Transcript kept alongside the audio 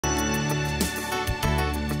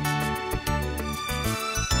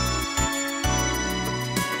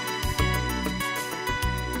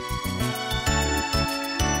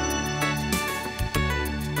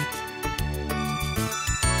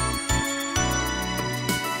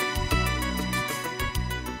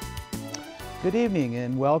Good evening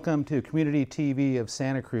and welcome to Community TV of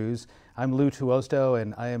Santa Cruz. I'm Lou Tuosto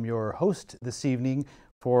and I am your host this evening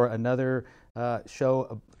for another show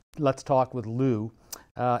of Let's Talk with Lou.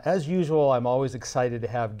 As usual, I'm always excited to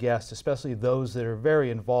have guests, especially those that are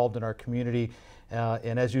very involved in our community.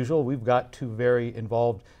 And as usual, we've got two very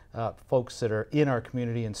involved folks that are in our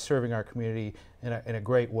community and serving our community in a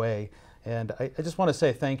great way. And I just want to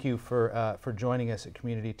say thank you for joining us at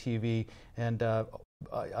Community TV. And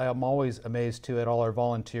I am always amazed too at all our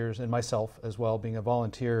volunteers, and myself as well, being a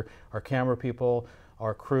volunteer, our camera people,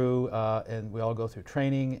 our crew, and we all go through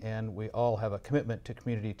training, and we all have a commitment to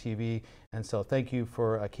Community TV. And so thank you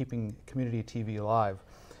for keeping Community TV alive.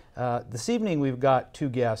 This evening we've got two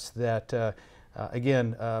guests that,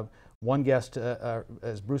 again, one guest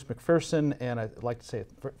is Bruce McPherson, and I'd like to say,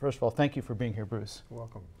 first of all, thank you for being here, Bruce. You're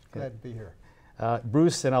welcome. Glad to be here.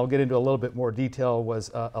 Bruce, and I'll get into a little bit more detail, was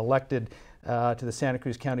elected to the Santa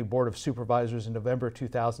Cruz County Board of Supervisors in November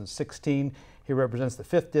 2016. He represents the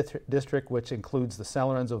 5th District, which includes the San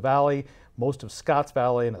Lorenzo Valley, most of Scotts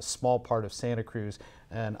Valley, and a small part of Santa Cruz.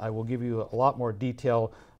 And I will give you a lot more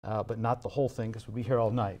detail, but not the whole thing, because we'll be here all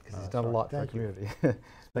night, because he's done a lot for our community.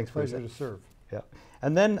 Thanks for pleasure to serve. Yeah.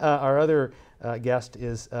 And then our other guest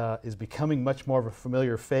is becoming much more of a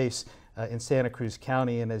familiar face in Santa Cruz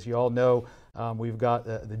County. And as you all know, we've got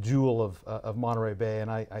the jewel of Monterey Bay, and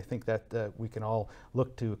I think that we can all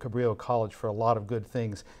look to Cabrillo College for a lot of good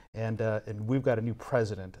things. And we've got a new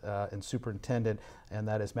president and superintendent, and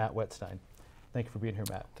that is Matt Wetstein. Thank you for being here,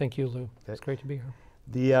 Matt. Thank you, Lou. Okay. It's great to be here.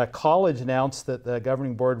 The college announced that the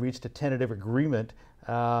governing board reached a tentative agreement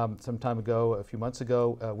some time ago, a few months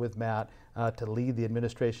ago, with Matt to lead the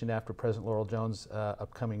administration after President Laurel Jones'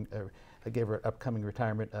 gave her upcoming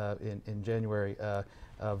retirement in January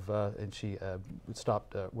and she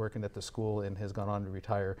stopped working at the school and has gone on to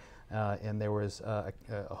retire. And there was a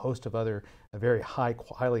host of other very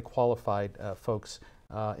highly qualified folks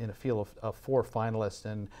in a field of 4 finalists.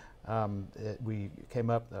 And we came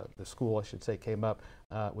up, the school I should say, came up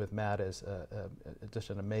with Matt as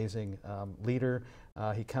just an amazing leader.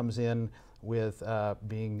 He comes in with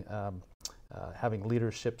having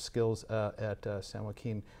leadership skills at San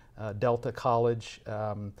Joaquin Delta College.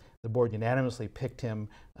 The board unanimously picked him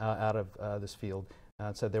out of this field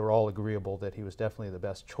and said they were all agreeable that he was definitely the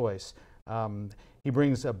best choice. He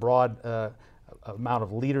brings a broad amount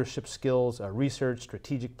of leadership skills, research,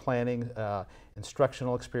 strategic planning,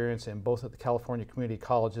 instructional experience in both at the California community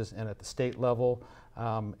colleges and at the state level,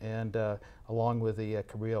 and along with the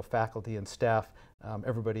Cabrillo faculty and staff.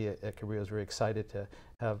 Everybody at Cabrillo is very excited to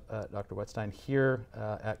have Dr. Wetstein here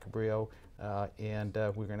at Cabrillo, and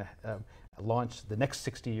we're going to launch the next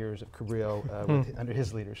 60 years of Cabrillo under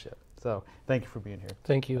his leadership. So thank you for being here.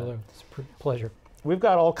 Thank you, Lou. It's a pleasure. We've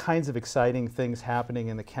got all kinds of exciting things happening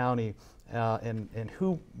in the county, and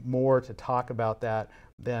who more to talk about that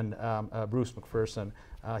than Bruce McPherson.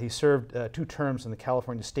 He served 2 terms in the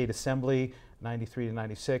California State Assembly, 93 to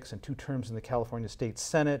 96, and 2 terms in the California State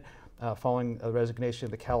Senate. Following the resignation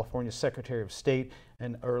of the California Secretary of State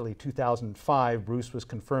in early 2005, Bruce was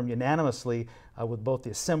confirmed unanimously with both the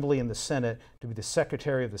Assembly and the Senate to be the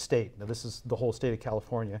Secretary of the State. Now, this is the whole state of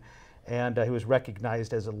California. And he was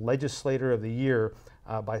recognized as a Legislator of the Year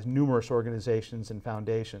by numerous organizations and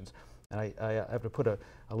foundations. And I have to put a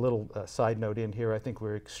little side note in here. I think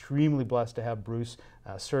we're extremely blessed to have Bruce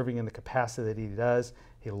serving in the capacity that he does.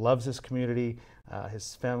 He loves his community.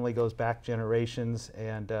 His family goes back generations,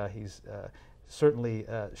 and he's certainly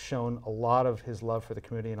shown a lot of his love for the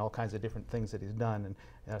community and all kinds of different things that he's done.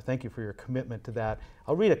 And thank you for your commitment to that.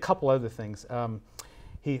 I'll read a couple other things. A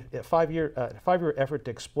 5-year effort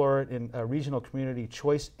to explore it in a regional community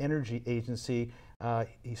choice energy agency.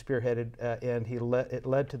 He spearheaded, and it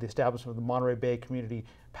led to the establishment of the Monterey Bay Community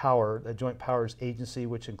Power, a joint powers agency,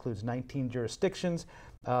 which includes 19 jurisdictions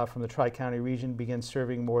from the Tri-County region, began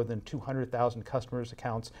serving more than 200,000 customers'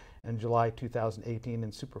 accounts in July 2018,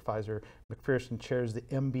 and Supervisor McPherson chairs the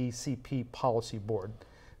MBCP Policy Board.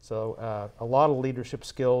 So a lot of leadership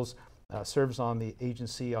skills. Serves on the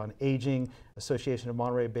Agency on Aging, Association of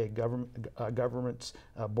Monterey Bay Governments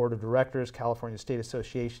Board of Directors, California State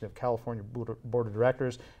Association of California Board of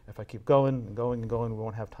Directors. If I keep going and going and going, we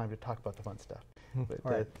won't have time to talk about the fun stuff. But,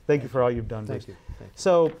 right. Thank you for all you've done, Bruce. Thank you.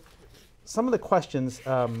 So some of the questions,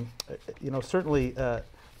 certainly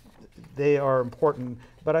they are important,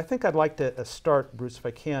 but I think I'd like to start, Bruce, if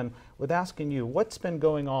I can, with asking you what's been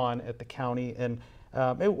going on at the county. And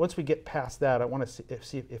maybe once we get past that, I want to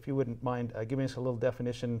see if you wouldn't mind giving us a little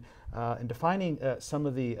definition and defining some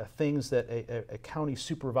of the things that a county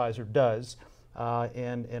supervisor does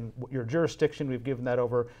and your jurisdiction, we've given that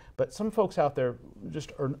over. But some folks out there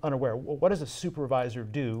just are unaware. What does a supervisor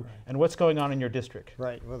do, and what's going on in your district?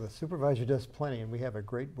 Right. Well, the supervisor does plenty, and we have a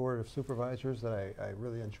great board of supervisors that I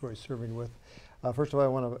really enjoy serving with. First of all, I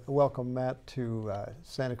want to welcome Matt to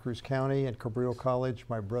Santa Cruz County and Cabrillo College.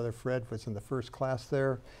 My brother Fred was in the first class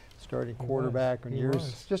there, starting quarterback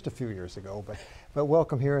just a few years ago. But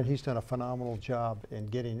welcome here, and he's done a phenomenal job in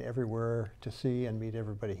getting everywhere to see and meet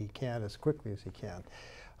everybody he can as quickly as he can.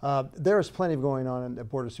 There is plenty going on in the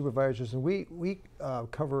Board of Supervisors, and we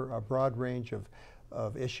cover a broad range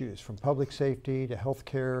of issues, from public safety to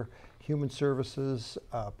healthcare, human services,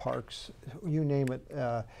 parks, you name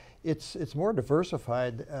it. It's more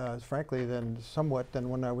diversified, frankly, than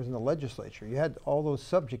when I was in the legislature. You had all those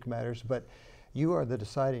subject matters, but you are the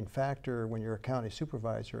deciding factor when you're a county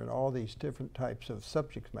supervisor in all these different types of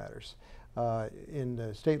subject matters. In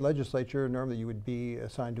the state legislature, normally you would be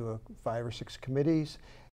assigned to 5 or 6 committees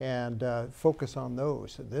and focus on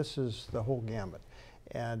those. This is the whole gamut.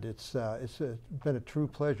 And it's been a true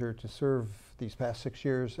pleasure to serve these past 6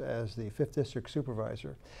 years as the 5th District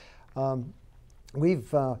Supervisor. I'm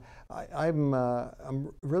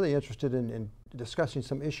really interested in discussing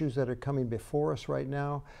some issues that are coming before us right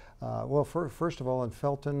now. Well, first of all, in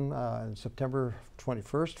Felton, on September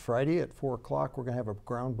 21st, Friday at 4 o'clock, we're going to have a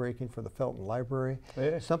groundbreaking for the Felton Library.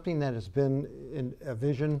 Yeah. Something that has been in a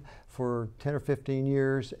vision for 10 or 15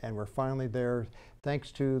 years, and we're finally there,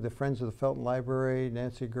 thanks to the Friends of the Felton Library,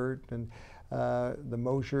 Nancy Gert, and the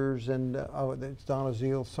Mosiers, and Donna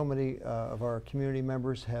Zeal. So many of our community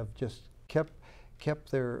members have just kept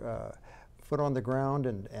their foot on the ground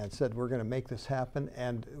and said, we're going to make this happen.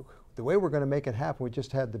 And the way we're going to make it happen, we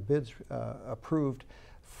just had the bids approved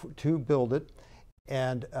to build it.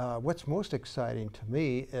 And what's most exciting to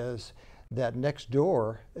me is that next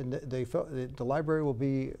door, the library will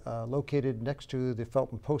be located next to the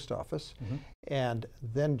Felton Post Office. Mm-hmm. And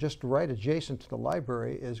then just right adjacent to the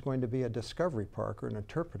library is going to be a discovery park or an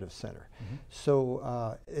interpretive center. Mm-hmm.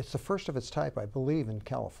 So it's the first of its type, I believe, in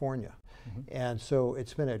California. Mm-hmm. And so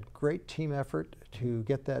it's been a great team effort to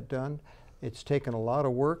get that done. It's taken a lot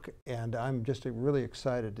of work, and I'm just really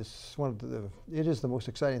excited. This is it is the most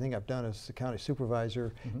exciting thing I've done as the county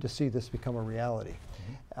supervisor, mm-hmm. to see this become a reality.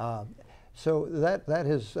 Mm-hmm. So that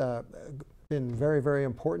has been very, very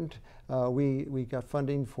important. We got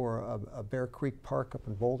funding for a Bear Creek Park up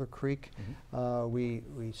in Boulder Creek. Mm-hmm.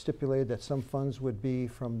 We stipulated that some funds would be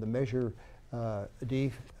from the Measure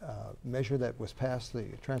D measure that was passed, the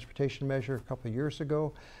transportation measure a couple of years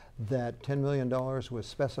ago. That $10 million was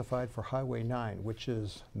specified for Highway 9, which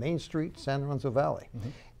is Main Street, San Lorenzo Valley. Mm-hmm.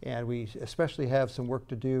 And we especially have some work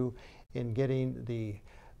to do in getting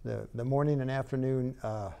the morning and afternoon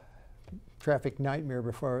traffic nightmare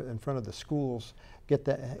in front of the schools, get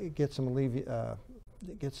some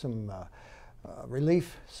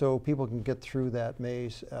relief so people can get through that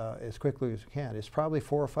maze as quickly as we can. It's probably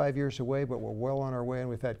 4 or 5 years away, but we're well on our way, and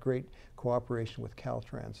we've had great cooperation with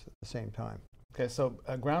Caltrans at the same time. Okay, so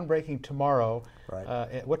groundbreaking tomorrow. Right.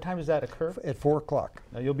 At what time does that occur? At 4 o'clock.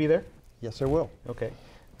 You'll be there? Yes, I will. Okay,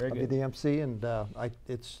 very good. I'll be the MC, and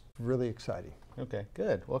it's really exciting. Okay,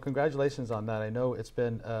 good. Well, congratulations on that. I know it's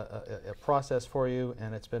been a process for you,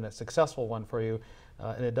 and it's been a successful one for you.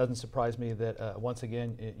 And it doesn't surprise me that once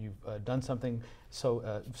again you've done something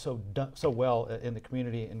so well in the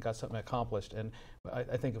community and got something accomplished. And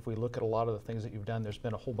I think if we look at a lot of the things that you've done, there's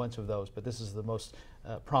been a whole bunch of those, but this is the most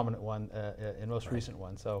prominent one and most recent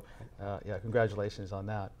one. So yeah, congratulations on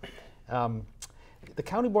that. The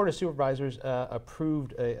County Board of Supervisors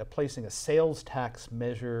approved placing a sales tax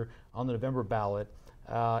measure on the November ballot.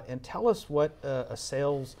 And tell us what a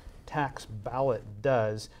sales tax ballot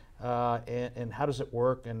does. And how does it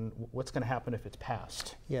work, and what's going to happen if it's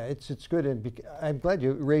passed? Yeah, it's good, and I'm glad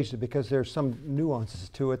you raised it because there's some nuances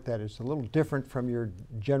to it that is a little different from your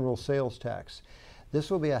general sales tax.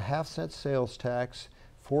 This will be a half-cent sales tax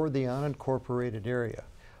for the unincorporated area.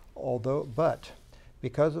 But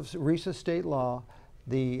because of recent state law,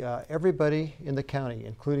 everybody in the county,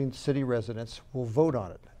 including city residents, will vote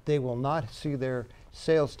on it. They will not see their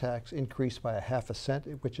sales tax increased by a ½ cent,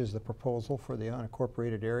 which is the proposal for the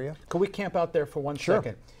unincorporated area. Could we camp out there for one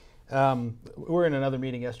second? We were in another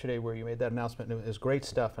meeting yesterday where you made that announcement, and it was great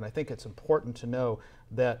stuff, and I think it's important to know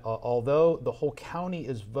that although the whole county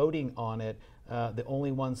is voting on it, the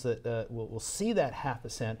only ones that will see that ½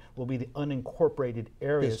 cent will be the unincorporated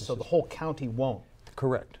areas, so the whole county won't.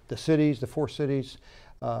 Correct. The cities, the 4 cities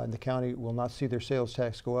in the county will not see their sales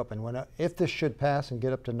tax go up, and if this should pass and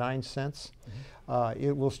get up to 9 cents, mm-hmm.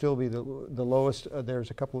 It will still be the lowest.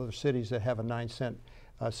 There's a couple other cities that have a 9 cent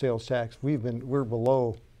sales tax. We're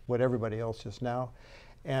below what everybody else is now.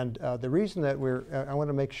 And the reason that I want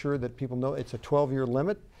to make sure that people know it's a 12-year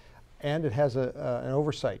limit, and it has an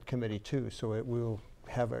oversight committee too, so it will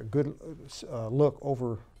have a good look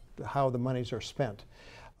over how the monies are spent.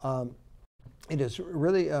 It is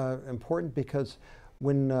really important because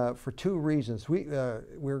for two reasons. We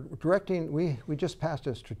just passed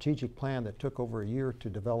a strategic plan that took over a year to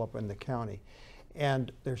develop in the county.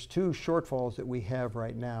 And there's two shortfalls that we have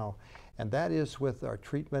right now, and that is with our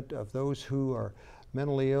treatment of those who are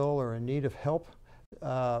mentally ill or in need of help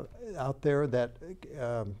out there that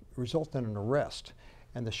result in an arrest.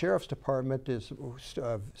 And the Sheriff's Department is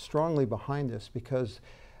strongly behind this because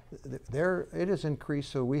it has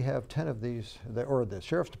increased, so we have 10 of these, or the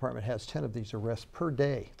Sheriff's Department has 10 of these arrests per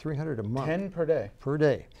day, 300 a month. 10 per day? Per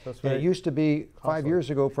day. So and it used to be, costly. 5 years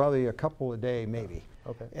ago, probably a couple a day, maybe.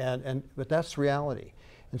 Okay. But that's reality.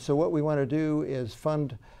 And so what we want to do is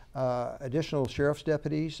fund additional sheriff's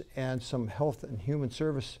deputies and some health and human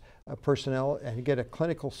service personnel and get a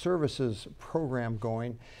clinical services program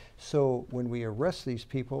going, so when we arrest these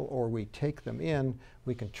people or we take them in,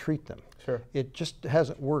 we can treat them. Sure. It just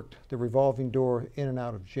hasn't worked, the revolving door in and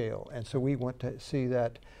out of jail. And so we want to see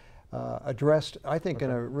that addressed, I think, in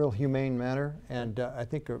a real humane manner, and I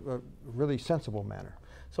think a really sensible manner.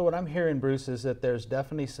 So what I'm hearing, Bruce, is that there's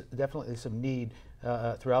definitely some need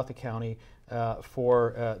throughout the county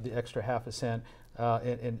for the extra half a cent.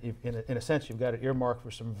 In a sense, you've got it earmarked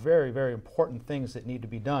for some very, very important things that need to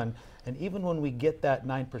be done. And even when we get that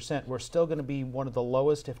 9%, we're still going to be one of the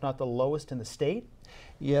lowest, if not the lowest, in the state?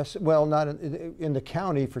 Yes, well, not in the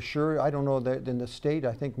county for sure. I don't know that in the state.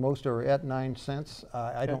 I think most are at 9 cents.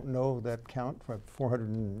 I don't know that count for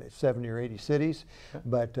 470 or 80 cities. Okay.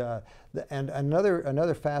 But and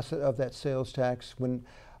another facet of that sales tax, when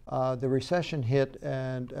the recession hit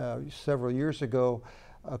and several years ago,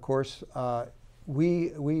 of course, or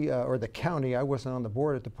the county, I wasn't on the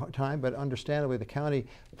board at the time, but understandably the county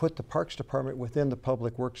put the Parks Department within the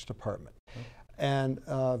Public Works Department. Okay. And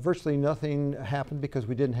virtually nothing happened because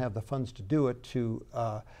we didn't have the funds to do it, to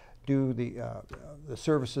do the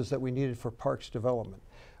services that we needed for parks development.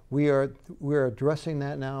 We're addressing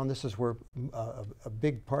that now, and this is where a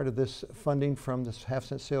big part of this funding from this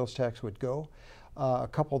half-cent sales tax would go. A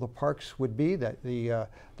couple of the parks would be that the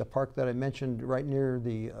park that I mentioned right near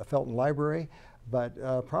the Felton Library,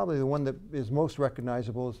 but probably the one that is most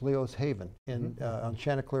recognizable is Leo's Haven on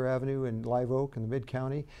Chanticleer Avenue in Live Oak in the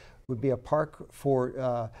Mid-County. Would be a park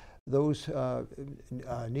for those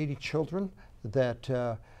needy children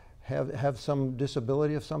that have some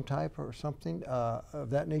disability of some type or something of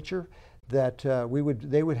that nature, that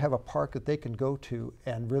they would have a park that they can go to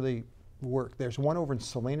and really work. There's one over in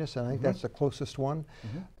Salinas, and I think that's the closest one.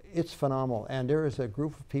 It's phenomenal, and there is a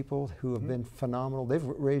group of people who have been phenomenal. They've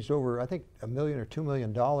raised over, I think, $1 million or $2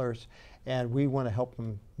 million, and we want to help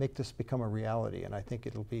them make this become a reality, and I think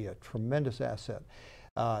it'll be a tremendous asset.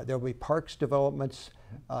 There'll be parks developments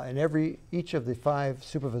in each of the 5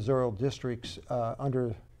 supervisorial districts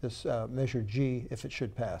under this Measure G, if it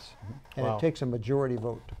should pass. And it takes a majority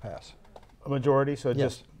vote to pass. A majority, so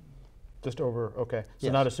yes. Just over, okay. So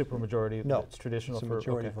yes. Not a supermajority. No, it's traditional it's a for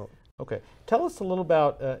majority vote. Okay. Tell us a little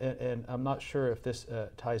about, and I'm not sure if this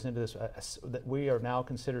ties into this, that we are now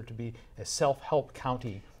considered to be a self-help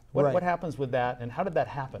county. What happens with that, and how did that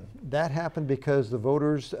happen? That happened because the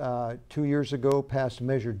voters 2 years ago passed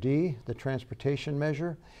Measure D, the transportation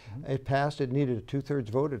measure. It passed. It needed a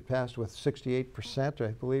 2/3 vote. It passed with 68%,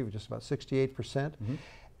 I believe, just about 68%.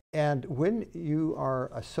 And when you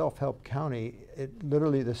are a self-help county,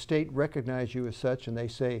 literally the state recognizes you as such, and they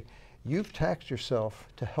say, you've taxed yourself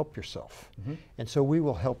to help yourself, and so we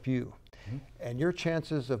will help you. And your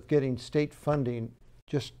chances of getting state funding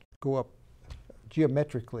just go up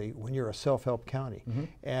geometrically when you're a self-help county.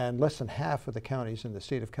 And less than half of the counties in the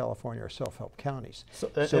state of California are self-help counties.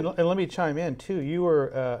 And let me chime in too. You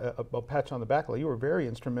were, I'll pat you on the back, you were very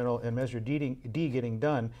instrumental in Measure D getting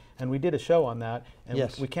done, and we did a show on that, and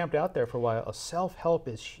yes. we camped out there for a while. Self-help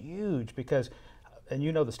is huge because, and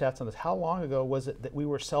you know the stats on this, how long ago was it that we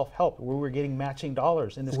were self-help, we were getting matching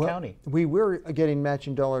dollars in this county? We were getting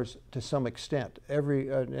matching dollars to some extent.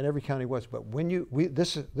 And every county was, but when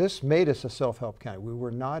this made us a self-help county. We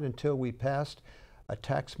were not until we passed a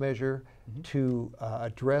tax measure to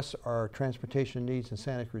address our transportation needs in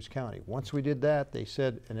Santa Cruz County. Once we did that, they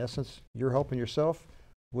said, in essence, you're helping yourself,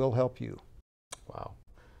 we'll help you. Wow.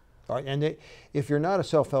 All right, and if you're not a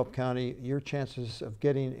self-help county, your chances of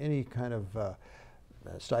getting any kind of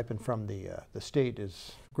stipend from the state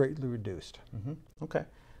is greatly reduced. Okay.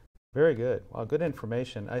 Very good. Well, good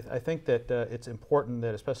information. I think that it's important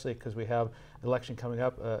that, especially because we have an election coming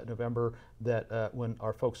up November, that when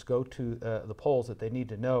our folks go to the polls, that they need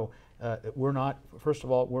to know we're not, first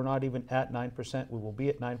of all, we're not even at 9%. We will be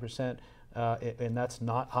at 9%, and that's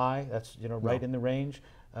not high. That's right in the range.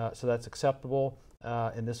 So that's acceptable,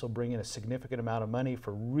 and this will bring in a significant amount of money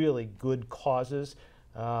for really good causes,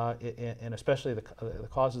 and especially the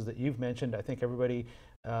causes that you've mentioned. I think everybody.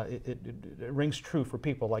 It rings true for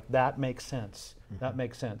people, like that makes sense. That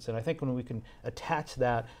makes sense. And I think when we can attach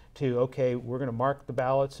that to, okay, we're going to mark the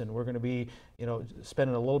ballots and we're going to be,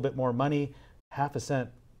 spending a little bit more money, half a cent,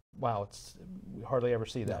 wow, we hardly ever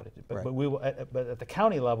see that. But we will, but at the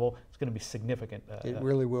county level, it's going to be significant. It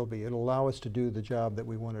really will be. It'll allow us to do the job that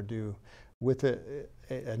we want to do with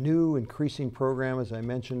a new increasing program, as I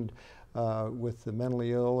mentioned, with the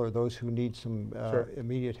mentally ill or those who need some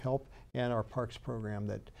immediate help. And our parks program,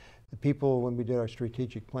 that the people, when we did our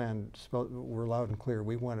strategic plan, were loud and clear.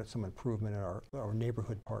 We wanted some improvement in our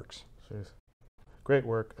neighborhood parks. Great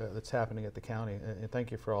work that's happening at the county, and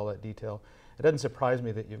thank you for all that detail. It doesn't surprise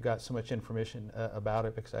me that you've got so much information about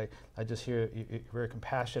it, because I just hear you're very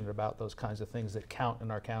compassionate about those kinds of things that count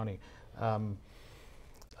in our county.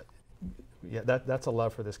 Yeah, that's a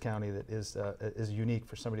love for this county that is unique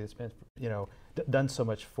for somebody that's been, done so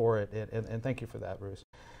much for it, and thank you for that, Bruce.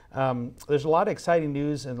 There's a lot of exciting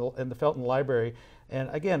news in the Felton Library, and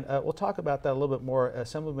again, we'll talk about that a little bit more.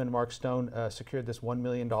 Assemblyman Mark Stone secured this $1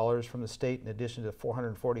 million from the state in addition to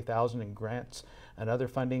 $440,000 in grants and other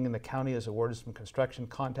funding, and the county has awarded some construction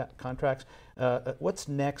contracts. What's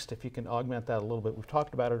next, if you can augment that a little bit? We've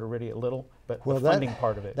talked about it already a little, but the funding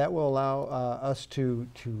part of it. That will allow us to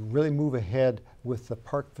really move ahead with the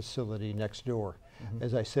park facility next door.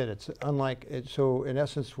 As I said, it's unlike it. So in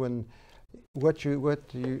essence, when what you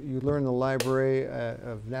learn in the library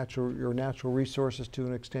of your natural resources, to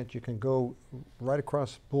an extent, you can go right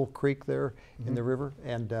across Bull Creek there in the river,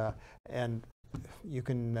 and you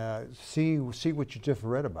can see what you just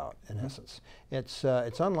read about. In essence, it's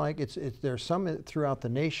unlike there's some throughout the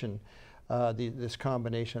nation. This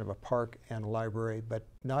combination of a park and a library, but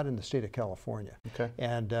not in the state of California.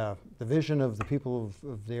 And the vision of the people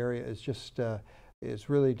of the area is just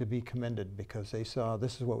is really to be commended, because they saw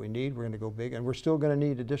this is what we need. We're going to go big, and we're still going to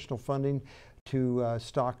need additional funding to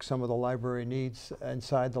stock some of the library needs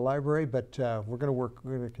inside the library, but we're going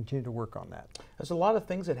to continue to work on that. There's a lot of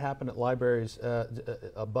things that happen at libraries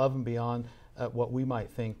above and beyond what we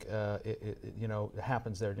might think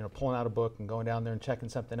happens there. Pulling out a book and going down there and checking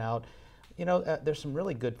something out. There's some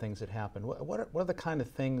really good things that happen. What are the kind of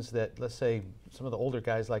things that, let's say, some of the older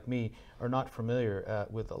guys like me are not familiar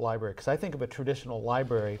with the library? Because I think of a traditional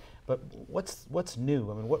library, but what's new?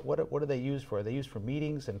 I mean, what are they used for? Are they used for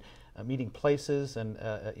meetings and meeting places and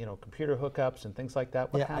computer hookups and things like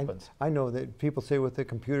that? What happens? I know that people say with the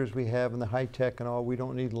computers we have and the high tech and all, we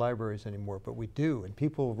don't need libraries anymore, but we do, and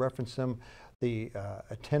people reference them. The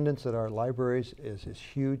attendance at our libraries is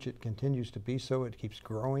huge. It continues to be so. It keeps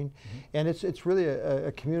growing. And it's really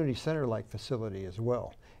a community center-like facility as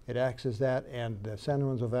well. It acts as that, and San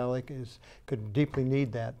Lorenzo Valley could deeply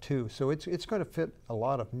need that too. So it's going to fit a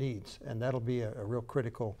lot of needs, and that'll be a real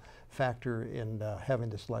critical factor in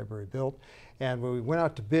having this library built. And when we went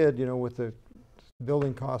out to bid, with the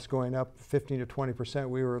building costs going up 15 to 20%,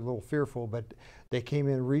 we were a little fearful, but they came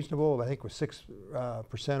in reasonable. I think it was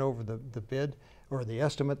 6% over the bid, or the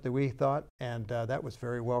estimate that we thought, and that was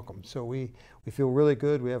very welcome. So we feel really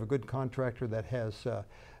good. We have a good contractor that has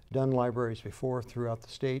done libraries before throughout the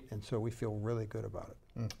state, and so we feel really good about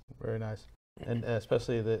it. Very nice, and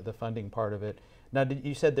especially the funding part of it. Now,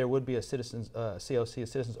 you said there would be a citizens COC, a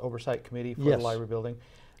Citizens Oversight Committee for the library building.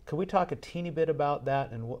 Could we talk a teeny bit about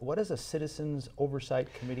that, and what does a Citizens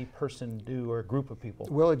Oversight Committee person do, or a group of people?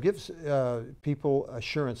 Well, it gives people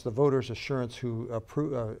assurance, the voters assurance who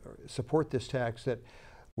support this tax, that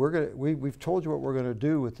we've told you what we're going to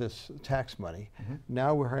do with this tax money.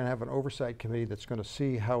 Now we're going to have an oversight committee that's going to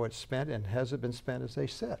see how it's spent, and has it been spent as they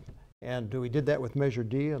said. And we did that with Measure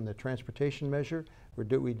D on the transportation measure.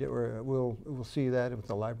 We'll see that with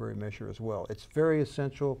the library measure as well. It's very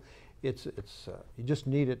essential. You just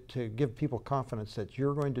need it to give people confidence that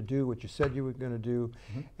you're going to do what you said you were going to do,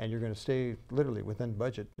 and you're going to stay literally within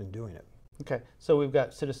budget in doing it. Okay, so we've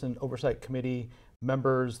got Citizen Oversight Committee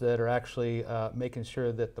members that are actually making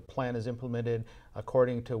sure that the plan is implemented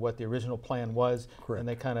according to what the original plan was. Correct. And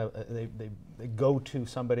they kind of they go to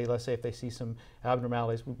somebody. Let's say if they see some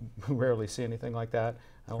abnormalities, we rarely see anything like that.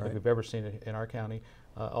 I don't think we've ever seen it in our county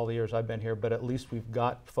all the years I've been here, but at least we've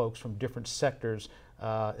got folks from different sectors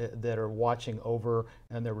that are watching over,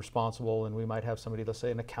 and they're responsible, and we might have somebody, let's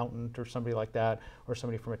say an accountant or somebody like that, or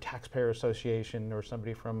somebody from a taxpayer association, or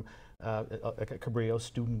somebody from like a Cabrillo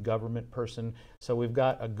student government person. So we've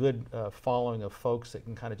got a good following of folks that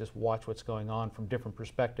can kind of just watch what's going on from different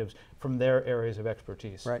perspectives from their areas of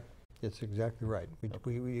expertise. Right, it's exactly right.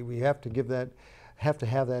 We have to give that, have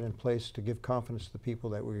that in place to give confidence to the people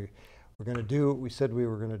that we're going to do what we said we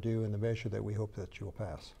were going to do in the measure that we hope that you will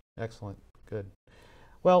pass. Excellent, good.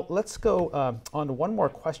 Well, let's go on to one more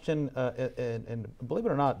question, and believe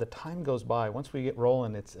it or not, the time goes by. Once we get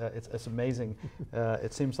rolling, it's amazing.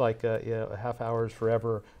 It seems like a half hour is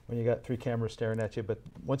forever when you got 3 cameras staring at you, but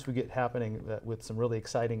once we get happening with some really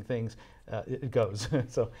exciting things, it goes.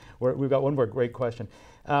 So we've got one more great question.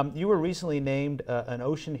 You were recently named an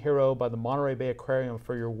Ocean Hero by the Monterey Bay Aquarium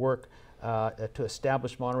for your work to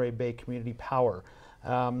establish Monterey Bay Community Power.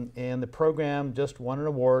 And the program just won an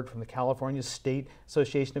award from the California State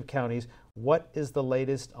Association of Counties. What is the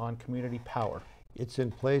latest on community power? It's in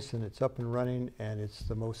place and it's up and running, and it's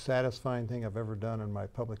the most satisfying thing I've ever done in my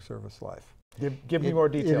public service life. Give me more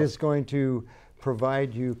details. It is going to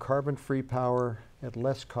provide you carbon-free power at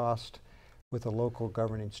less cost with a local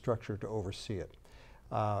governing structure to oversee it.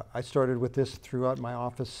 I started with this throughout my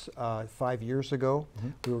office 5 years ago. Mm-hmm.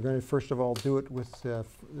 We were going to first of all do it with the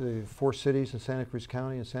 4 cities in Santa Cruz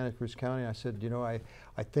County. In Santa Cruz County, I said, you know, I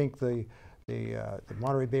think the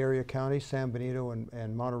Monterey Bay Area counties, San Benito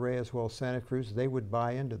and Monterey, as well as Santa Cruz, they would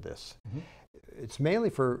buy into this. Mm-hmm. It's mainly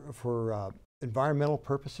for environmental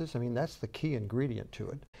purposes. I mean, that's the key ingredient to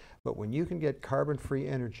it. But when you can get carbon-free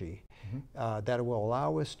energy, mm-hmm. That will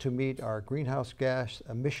allow us to meet our greenhouse gas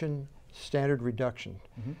emission standard reduction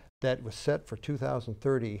mm-hmm. that was set for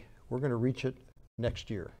 2030, we're going to reach it next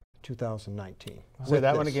year, 2019. Say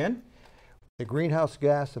that one again? The greenhouse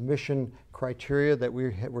gas emission criteria that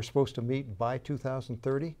we're supposed to meet by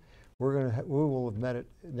 2030, we will have met it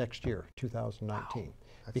next year, 2019, wow.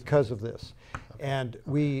 Because amazing. Of this. Okay. And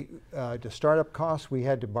we, to startup costs, we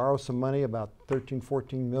had to borrow some money, about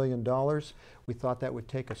 $13–14 million. We thought that would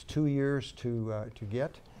take us 2 years to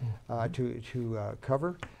get, to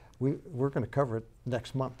cover. We're going to cover it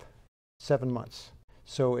next month, 7 months.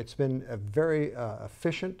 So it's been a very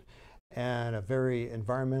efficient and a very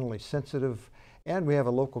environmentally sensitive, and we have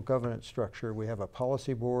a local governance structure. We have a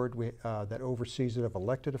policy board that oversees it of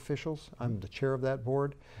elected officials. I'm the chair of that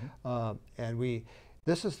board. Mm-hmm. And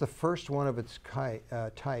this is the first one of its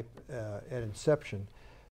type at inception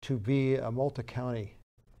to be a multi-county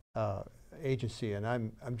agency. And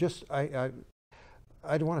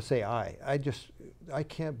I don't want to say I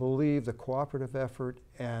can't believe the cooperative effort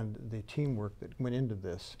and the teamwork that went into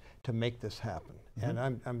this to make this happen. Mm-hmm.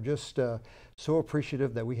 And I'm just so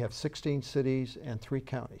appreciative that we have 16 cities and 3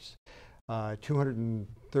 counties,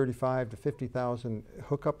 235 to 50,000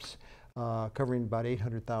 hookups, covering about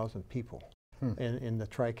 800,000 people in the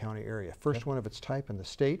Tri-County area. First one of its type in the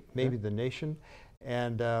state, maybe the nation.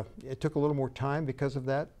 And it took a little more time because of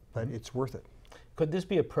that, but mm-hmm. it's worth it. Could this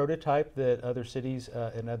be a prototype that other cities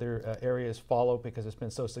and other areas follow because it's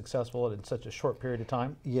been so successful in such a short period of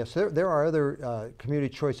time? Yes, there are other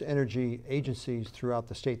community choice energy agencies throughout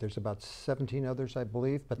the state. There's about 17 others, I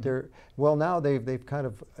believe, but mm-hmm. Now they've kind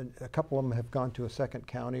of, a couple of them have gone to a second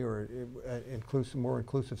county or more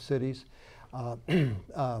inclusive cities.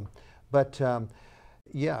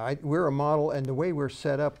 Yeah, we're a model, and the way we're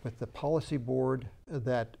set up with the policy board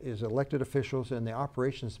that is elected officials and the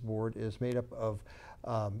operations board is made up of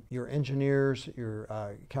your engineers, your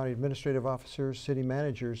county administrative officers, city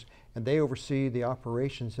managers, and they oversee the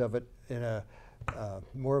operations of it in a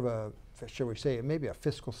more of a, shall we say, maybe a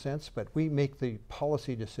fiscal sense, but we make the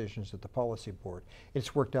policy decisions at the policy board.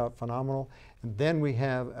 It's worked out phenomenal. And then we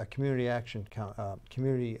have a community action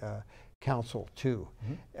council too.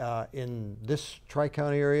 Mm-hmm. In this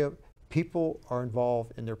Tri-County area, people are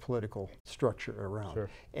involved in their political structure around. Sure.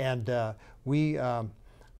 And we want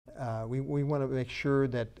to make sure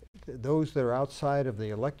that those that are outside of the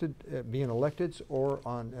elected, being electeds or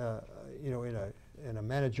on, in a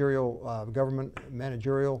managerial, government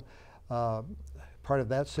managerial part of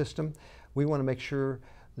that system, we want to make sure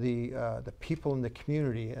the people in the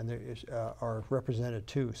community and are represented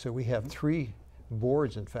too. So we have 3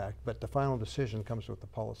 boards, in fact, but the final decision comes with the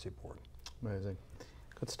policy board. Amazing.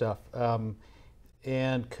 Good stuff.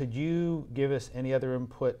 And could you give us any other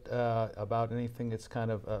input about anything that's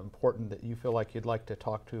kind of important that you feel like you'd like to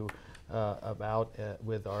talk to about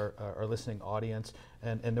with our listening audience.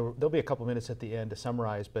 And there'll be a couple minutes at the end to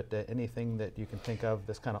summarize, but anything that you can think of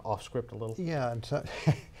that's kind of off script a little? Yeah, and so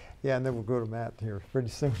yeah, and then we'll go to Matt here pretty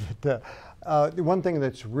soon. But the one thing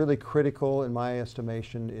that's really critical in my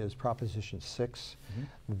estimation is Proposition 6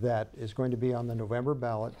 that is going to be on the November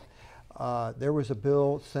ballot. There was a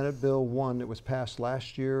bill, Senate Bill 1, that was passed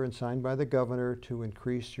last year and signed by the governor to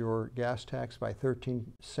increase your gas tax by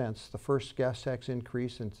 13 cents, the first gas tax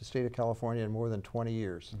increase in the state of California in more than 20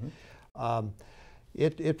 years.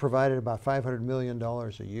 It provided about $500 million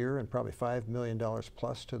a year and probably $5 million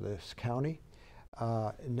plus to this county.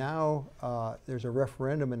 Now there's a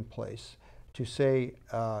referendum in place to say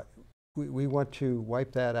we want to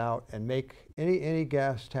wipe that out and make any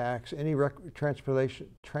gas tax, any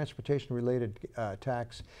transportation related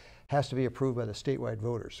tax has to be approved by the statewide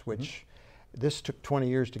voters, which this took 20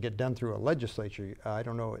 years to get done through a legislature. I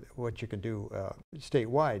don't know what you can do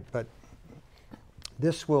statewide, but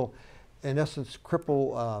this will in essence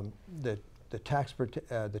cripple the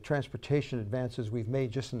transportation advances we've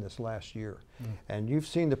made just in this last year. And you've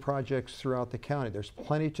seen the projects throughout the county. There's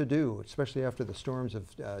plenty to do, especially after the storms of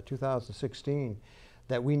 2016,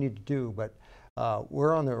 that we need to do. But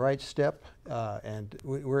we're on the right step, and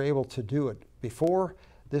we're able to do it. Before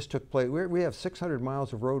this took place, we have 600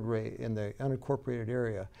 miles of roadway in the unincorporated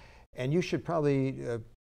area, and you should probably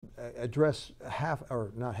address half,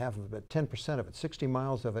 or not half of it, but 10% of it, 60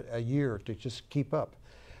 miles of it a year to just keep up.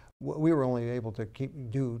 We were only able to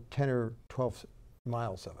do 10 or 12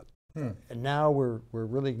 miles of it. And now we're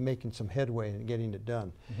really making some headway in getting it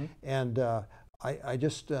done. And I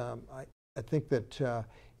think that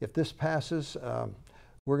if this passes,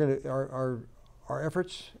 we're going to our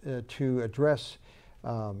efforts to address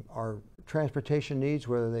our transportation needs,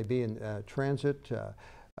 whether they be in transit,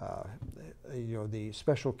 the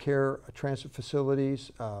special care transit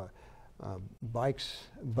facilities, bikes,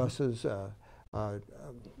 buses,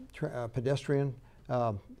 pedestrian.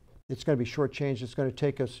 It's going to be shortchanged. It's going to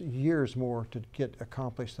take us years more to get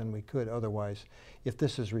accomplished than we could otherwise if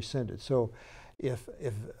this is rescinded. So if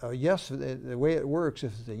a yes, the way it works,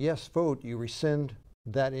 if it's a yes vote, you rescind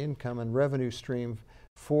that income and revenue stream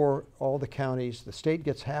for all the counties. The state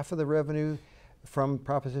gets half of the revenue from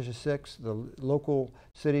Proposition 6. The local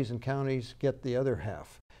cities and counties get the other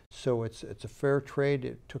half. So it's a fair trade.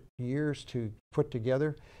 It took years to put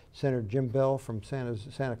together. Senator Jim Bell from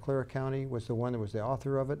Santa Clara County was the one that was the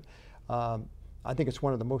author of it. I think it's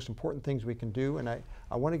one of the most important things we can do, and I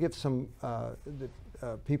want to give some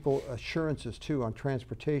people assurances too on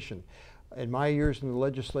transportation. In my years in the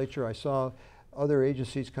legislature, I saw other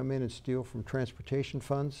agencies come in and steal from transportation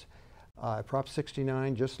funds. Prop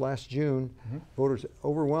 69 just last June, voters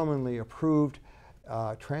overwhelmingly approved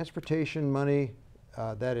transportation money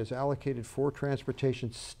that is allocated for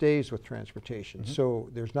transportation stays with transportation. So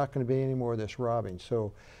there's not going to be any more of this robbing.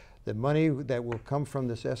 So the money that will come from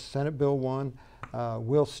this Senate Bill 1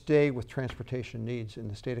 will stay with transportation needs in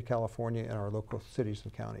the state of California and our local cities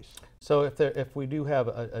and counties. So if we do have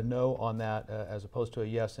a no on that as opposed to a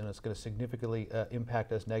yes, and it's going to significantly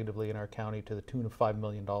impact us negatively in our county to the tune of $5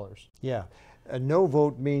 million. Yeah, a no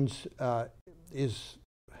vote means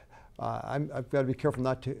I've got to be careful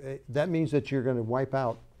not to. That means that you're going to wipe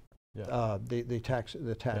out the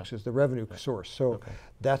taxes, the revenue source. So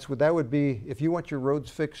that's what that would be. If you want your roads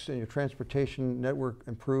fixed and your transportation network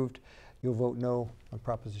improved, you'll vote no on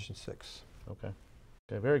Proposition 6. Okay,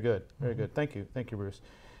 very good, very good. Thank you, Bruce.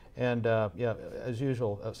 And yeah, as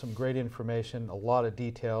usual, some great information, a lot of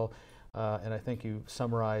detail. And I think you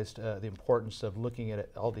summarized the importance of looking at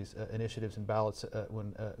all these initiatives and ballots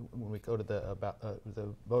when we go to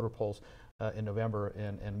the voter polls in November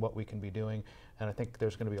and what we can be doing. And I think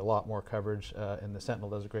there's going to be a lot more coverage, and the Sentinel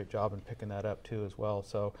does a great job in picking that up too as well.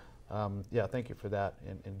 So yeah, thank you for that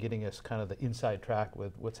and getting us kind of the inside track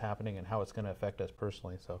with what's happening and how it's going to affect us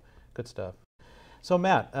personally. So good stuff. So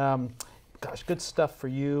Matt, gosh, good stuff for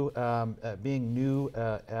you being new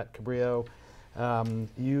at Cabrillo.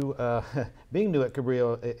 You being new at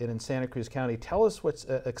Cabrillo in Santa Cruz County, tell us what's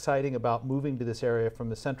exciting about moving to this area from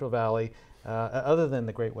the Central Valley, other than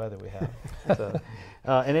the great weather we have. So,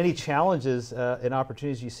 and any challenges and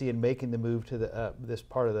opportunities you see in making the move to this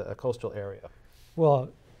part of the coastal area. Well,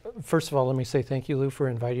 first of all, let me say thank you, Lou, for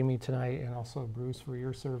inviting me tonight, and also Bruce for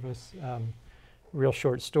your service. Real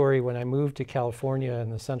short story, when I moved to California in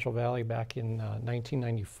the Central Valley back in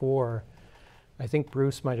 1994, I think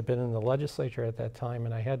Bruce might have been in the legislature at that time,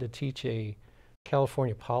 and I had to teach a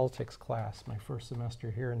California politics class my first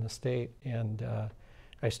semester here in the state, and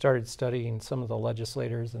I started studying some of the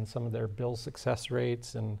legislators and some of their bill success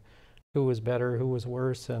rates and who was better, who was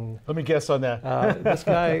worse, and Let me guess on that. this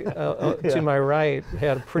guy Yeah. to my right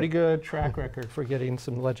had a pretty good track record for getting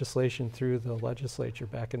some legislation through the legislature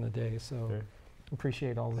back in the day. So Okay.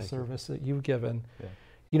 appreciate all the Thank you. service that you've given. Yeah.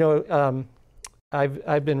 You know,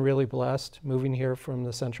 I've been really blessed moving here from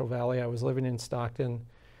the Central Valley. I was living in Stockton.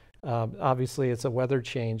 Obviously, it's a weather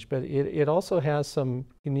change, but it also has some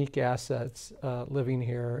unique assets living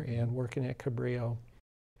here and working at Cabrillo.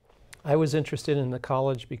 I was interested in the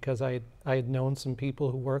college because I had known some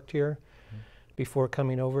people who worked here before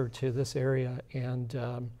coming over to this area, and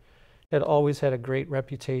had always had a great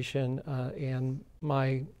reputation, and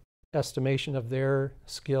my estimation of their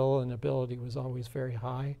skill and ability was always very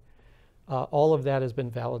high. All of that has been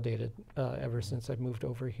validated ever since I've moved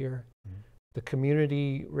over here. The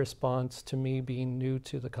community response to me being new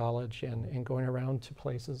to the college and going around to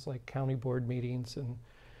places like county board meetings and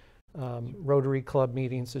Rotary Club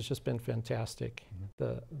meetings has just been fantastic.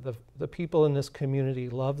 The people in this community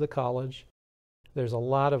love the college. There's a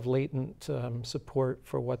lot of latent support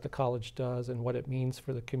for what the college does and what it means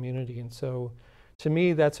for the community. And so to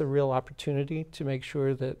me, that's a real opportunity to make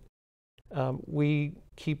sure that we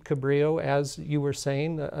keep Cabrillo, as you were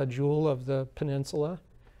saying, a jewel of the peninsula.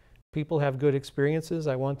 People have good experiences.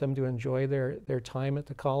 I want them to enjoy their time at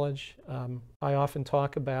the college. I often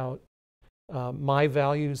talk about my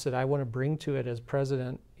values that I want to bring to it as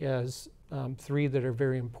president as three that are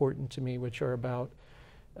very important to me, which are about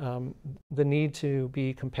the need to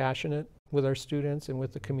be compassionate with our students and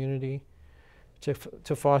with the community,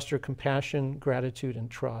 to foster compassion, gratitude, and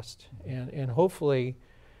trust. And hopefully,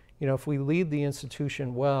 you know, if we lead the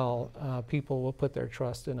institution well, people will put their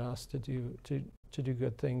trust in us to do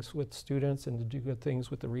good things with students and to do good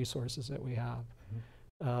things with the resources that we have.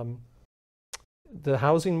 The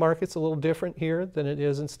housing market's a little different here than it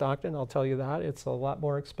is in Stockton, I'll tell you that. It's a lot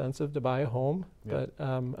more expensive to buy a home, but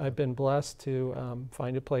I've been blessed to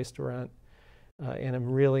find a place to rent, and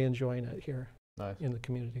I'm really enjoying it here in the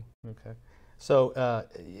community. Okay. So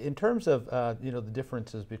in terms of you know, the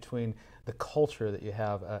differences between the culture that you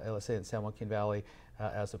have, let's say in San Joaquin Valley,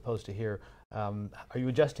 as opposed to here, are you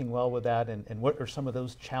adjusting well with that, and what are some of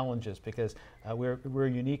those challenges? Because we're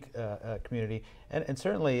a unique community, and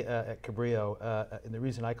certainly at Cabrillo, and the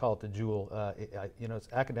reason I call it the jewel, you know, it's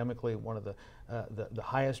academically one of the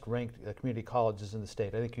highest ranked community colleges in the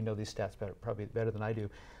state. I think you know these stats probably better than I do,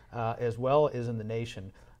 as well as in the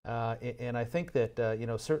nation. And I think that you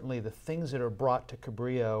know, certainly the things that are brought to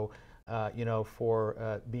Cabrillo, you know,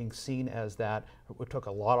 for being seen as that, it took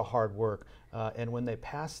a lot of hard work. And when they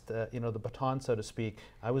passed, you know, the baton, so to speak,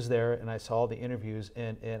 I was there and I saw the interviews,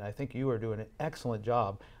 and I think you were doing an excellent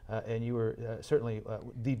job, and you were certainly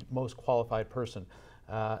the most qualified person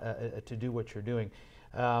to do what you're doing.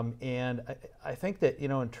 And I think that, you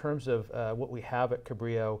know, in terms of what we have at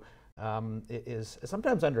Cabrillo, is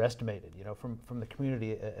sometimes underestimated, you know, from the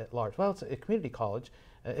community at large. Well, it's a community college.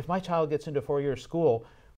 If my child gets into a four-year school,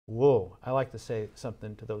 whoa, I like to say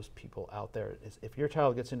something to those people out there. If your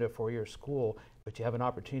child gets into a four-year school, but you have an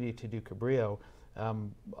opportunity to do Cabrillo,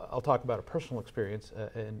 I'll talk about a personal experience,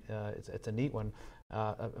 and it's a neat one.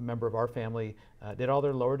 A member of our family did all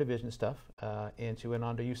their lower division stuff, and she went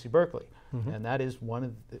on to UC Berkeley. And that is one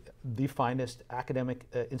of the finest academic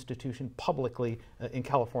institution publicly in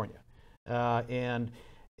California. And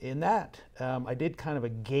in that, I did kind of a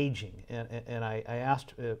gauging, and I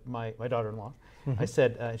asked my daughter-in-law, I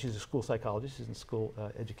said, she's a school psychologist, she's in school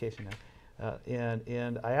education now,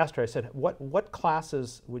 and I asked her, I said, what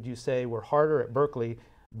classes would you say were harder at Berkeley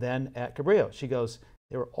than at Cabrillo? She goes,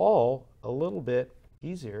 they were all a little bit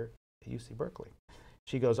easier at UC Berkeley.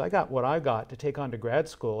 She goes, I got what I got to take on to grad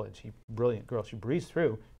school, and she's a brilliant girl, she breezed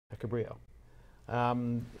through at Cabrillo.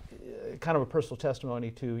 Kind of a personal testimony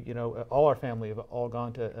to, you know, all our family have all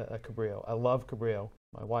gone to Cabrillo. I love Cabrillo.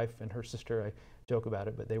 My wife and her sister, I joke about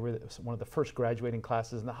it, but they were one of the first graduating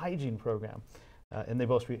classes in the hygiene program, and they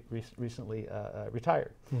both recently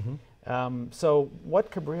retired. So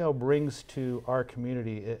what Cabrillo brings to our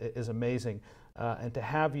community is amazing, and to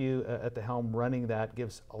have you at the helm running that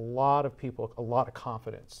gives a lot of people a lot of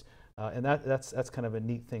confidence, and that's kind of a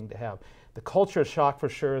neat thing to have. The culture shock for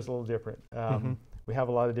sure is a little different. We have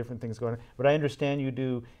a lot of different things going on, but I understand you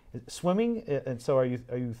do swimming, and so are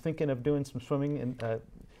you thinking of doing some swimming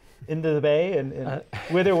into the bay and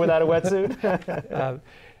with or without a wetsuit?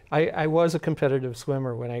 I was a competitive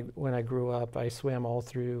swimmer when I grew up. I swam all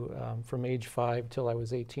through from age 5 till I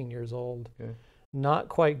was 18 years old. Okay. Not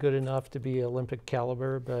quite good enough to be Olympic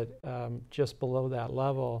caliber, but just below that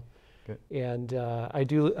level. Okay. And I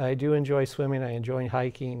do enjoy swimming. I enjoy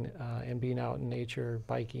hiking and being out in nature,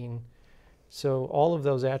 biking. So all of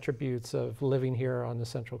those attributes of living here on the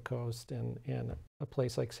Central Coast and a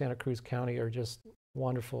place like Santa Cruz County are just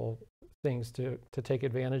wonderful things to take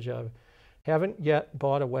advantage of. Haven't yet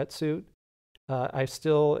bought a wetsuit. I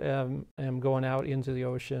still am going out into the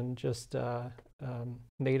ocean just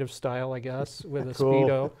native style, I guess, with a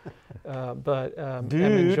Cool. Speedo. But I'm Dude.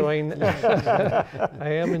 enjoying, I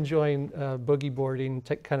am enjoying boogie boarding,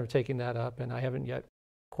 kind of taking that up, and I haven't yet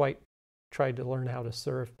quite tried to learn how to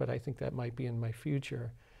surf, but I think that might be in my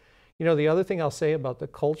future. You know, the other thing I'll say about the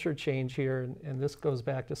culture change here, and this goes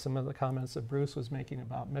back to some of the comments that Bruce was making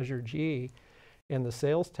about Measure G and the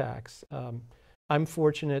sales tax. I'm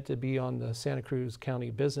fortunate to be on the Santa Cruz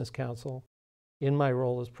County Business Council in my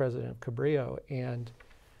role as president of Cabrillo, and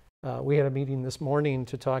we had a meeting this morning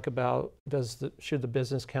to talk about should the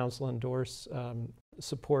Business Council endorse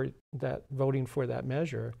support that voting for that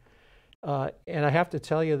measure. And I have to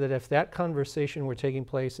tell you that if that conversation were taking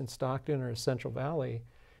place in Stockton or Central Valley,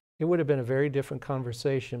 it would have been a very different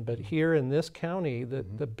conversation. But here in this county, the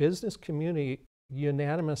business community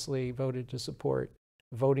unanimously voted to support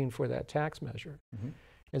voting for that tax measure.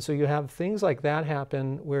 And so you have things like that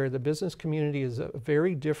happen where the business community is a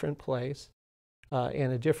very different place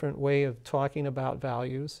and a different way of talking about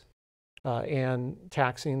values and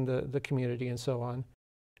taxing the community and so on.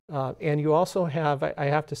 And you also have, I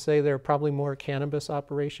have to say, there are probably more cannabis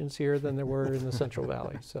operations here than there were in the Central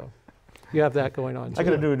Valley. So you have that going on too. I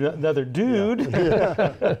got to do another dude.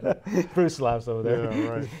 Yeah. Bruce laughs over there. Yeah,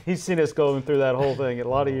 right. He's seen us going through that whole thing in a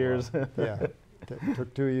lot of years. Yeah,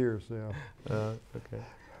 took 2 years, yeah. Okay.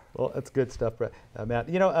 Well, that's good stuff, Matt.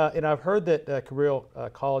 You know, and I've heard that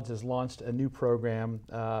Cabrillo College has launched a new program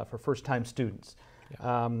for first-time students.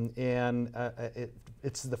 Yeah. And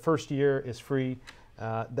it's the first year is free.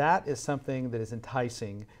 That is something that is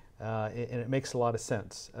enticing, and it makes a lot of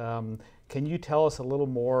sense. Can you tell us a little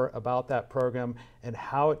more about that program and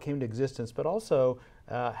how it came to existence, but also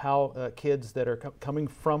how kids that are coming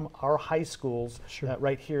from our high schools Sure.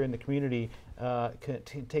 Right here in the community can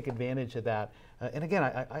take advantage of that? And again,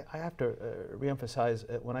 I have to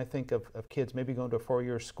reemphasize when I think of kids maybe going to a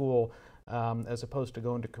 4-year school as opposed to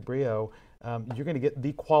going to Cabrillo, you're going to get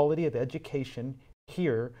the quality of education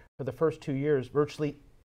here for the first 2 years, virtually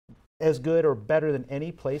as good or better than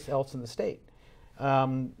any place else in the state.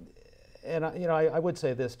 And you know, I would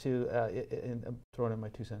say this too, and I'm throwing in my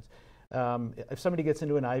 2 cents. If somebody gets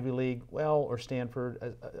into an Ivy League, or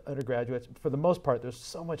Stanford undergraduates, for the most part, there's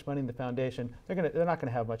so much money in the foundation, they're not going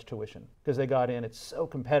to have much tuition because they got in. It's so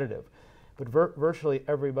competitive. But virtually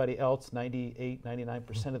everybody else, 98,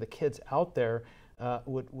 99% of the kids out there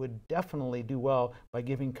would definitely do well by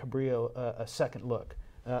giving Cabrillo a second look.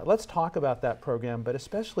 Let's talk about that program, but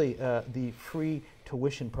especially the free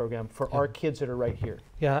tuition program for our kids that are right here.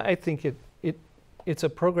 Yeah, I think it's a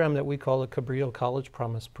program that we call the Cabrillo College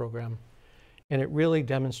Promise Program, and it really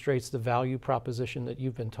demonstrates the value proposition that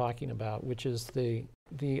you've been talking about, which is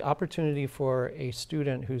the opportunity for a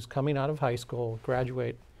student who's coming out of high school,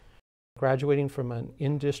 graduating from an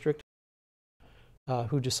in-district,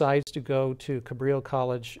 who decides to go to Cabrillo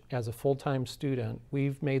College as a full-time student.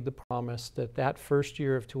 We've made the promise that that first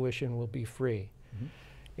year of tuition will be free.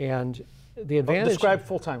 And the advantage— Describe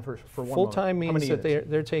full-time for one moment. Full-time means that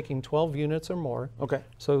they're taking 12 units or more. Okay.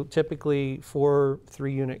 So typically 4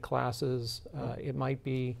 3-unit classes. It might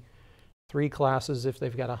be 3 classes if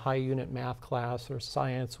they've got a high unit math class or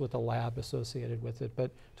science with a lab associated with it.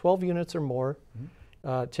 But 12 units or more,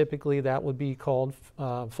 typically that would be called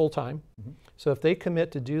full-time. So if they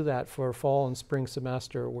commit to do that for fall and spring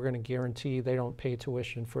semester, we're going to guarantee they don't pay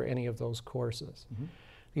tuition for any of those courses.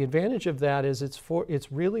 The advantage of that is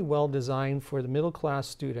it's really well designed for the middle class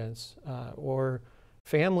students or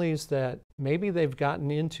families that maybe they've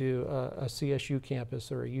gotten into a CSU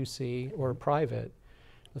campus or a UC or a private.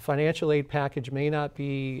 The financial aid package may not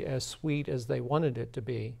be as sweet as they wanted it to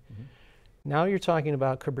be. Now you're talking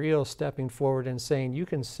about Cabrillo stepping forward and saying you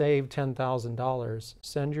can save $10,000,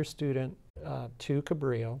 send your student to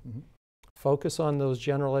Cabrillo, focus on those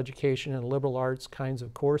general education and liberal arts kinds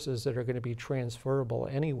of courses that are going to be transferable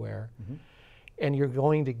anywhere, and you're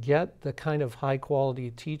going to get the kind of high quality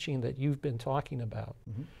teaching that you've been talking about.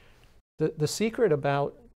 The secret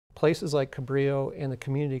about places like Cabrillo and the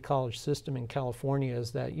community college system in California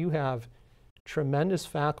is that you have tremendous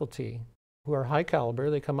faculty who are high caliber.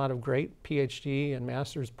 They come out of great PhD and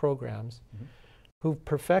master's programs who've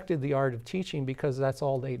perfected the art of teaching because that's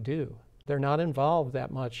all they do. They're not involved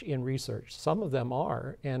that much in research. Some of them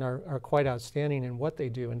are and are quite outstanding in what they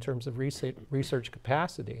do in terms of research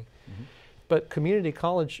capacity. But community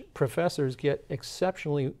college professors get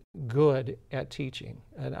exceptionally good at teaching.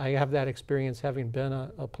 And I have that experience having been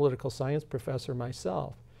a political science professor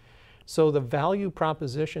myself. So the value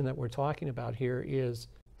proposition that we're talking about here is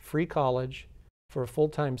free college for a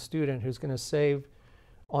full-time student who's going to save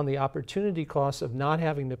on the opportunity costs of not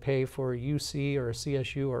having to pay for a UC or a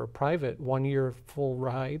CSU or a private one-year full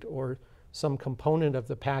ride or some component of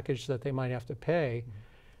the package that they might have to pay.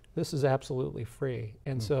 This is absolutely free.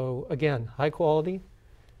 And so again, high quality,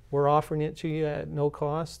 we're offering it to you at no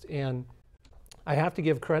cost. And I have to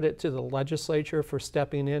give credit to the legislature for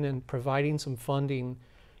stepping in and providing some funding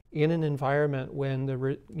in an environment when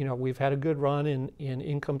we've had a good run in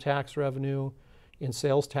income tax revenue, in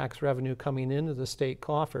sales tax revenue coming into the state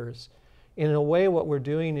coffers. In a way, what we're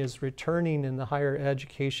doing is returning in the higher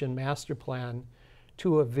education master plan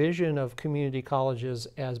to a vision of community colleges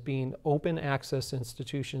as being open access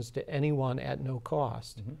institutions to anyone at no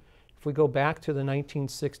cost. If we go back to the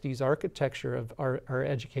 1960s architecture of our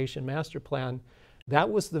education master plan, that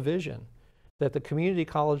was the vision, that the community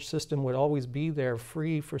college system would always be there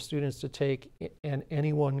free for students to take, and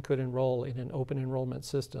anyone could enroll in an open enrollment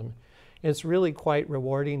system. And it's really quite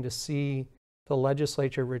rewarding to see the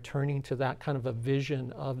legislature returning to that kind of a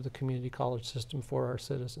vision of the community college system for our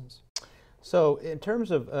citizens. So in terms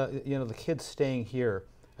of the kids staying here,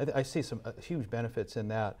 I see some huge benefits in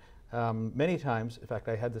that. Many times, in fact,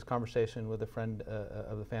 I had this conversation with a friend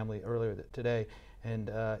of the family earlier today,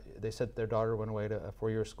 and they said their daughter went away to a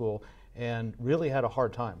four-year school and really had a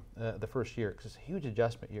hard time the first year because it's a huge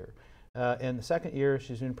adjustment year. And the second year,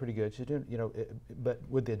 she's doing pretty good. She's doing, but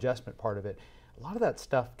with the adjustment part of it, a lot of that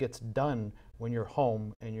stuff gets done when you're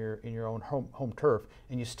home and you're in your own home turf,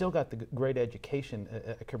 and you still got the great education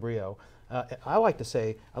at Cabrillo. I like to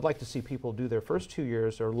say, I'd like to see people do their first 2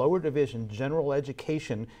 years or lower division general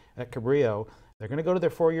education at Cabrillo. They're going to go to their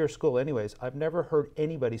four-year school anyways. I've never heard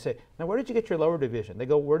anybody say, now where did you get your lower division? They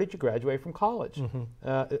go, where did you graduate from college?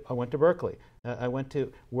 I went to Berkeley. I went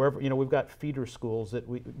to wherever, we've got feeder schools that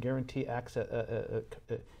we guarantee access,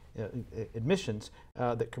 admissions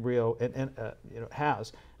that Cabrillo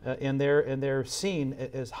has, and they're seen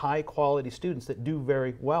as high-quality students that do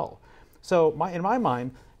very well. So in my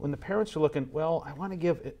mind, when the parents are looking, well, I want to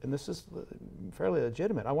give, and this is fairly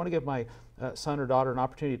legitimate, I want to give my son or daughter an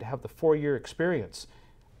opportunity to have the four-year experience.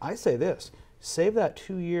 I say this, save that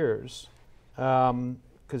 2 years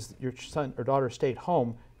because your son or daughter stayed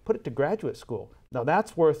home, put it to graduate school. Now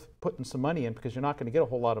that's worth putting some money in because you're not going to get a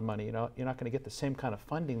whole lot of money. You're not going to get the same kind of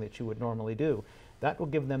funding that you would normally do. That will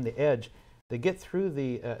give them the edge. They get through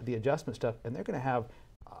the adjustment stuff, and they're going to have,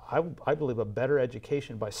 I believe, a better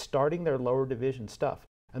education by starting their lower division stuff.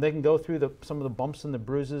 And they can go through some of the bumps and the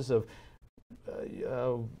bruises of, I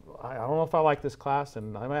don't know if I like this class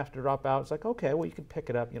and I might have to drop out. It's like, okay, well, you can pick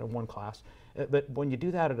it up, one class. But when you do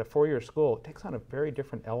that at a four-year school, it takes on a very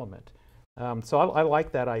different element. So I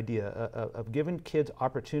like that idea of giving kids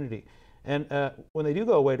opportunity. And when they do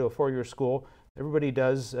go away to a four-year school, everybody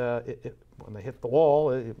does, when they hit the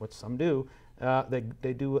wall, which some do,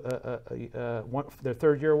 they do their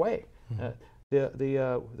third year away,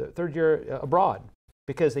 the third year abroad,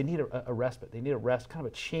 because they need a respite. They need a rest, kind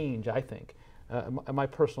of a change, I think. My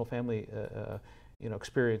personal family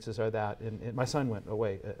experiences are that. And my son went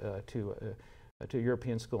away to a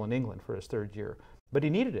European school in England for his third year, but he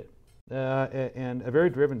needed it. And a very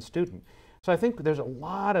driven student. So I think there's a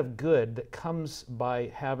lot of good that comes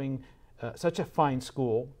by having such a fine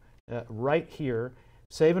school right here,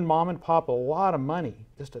 saving mom and pop a lot of money,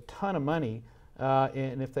 just a ton of money.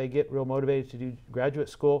 And if they get real motivated to do graduate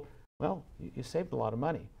school, well, you saved a lot of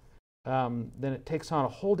money. Then it takes on a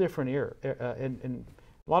whole different era. And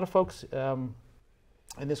a lot of folks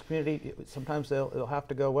in this community, sometimes they'll have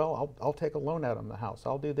to go, well, I'll take a loan out on the house.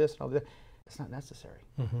 I'll do this and I'll do that. It's not necessary.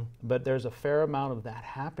 But there's a fair amount of that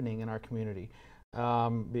happening in our community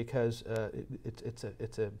because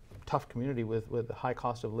it's a tough community with the high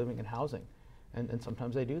cost of living and housing. And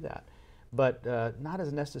sometimes they do that. But not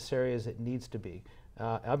as necessary as it needs to be.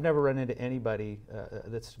 I've never run into anybody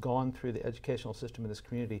that's gone through the educational system in this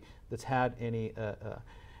community that's had any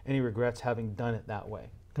regrets having done it that way.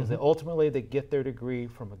 Because ultimately they get their degree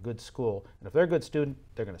from a good school. And if they're a good student,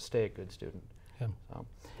 they're going to stay a good student.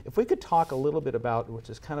 If we could talk a little bit about, which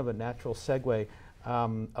is kind of a natural segue,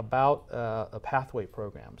 about pathway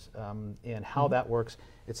programs and how that works.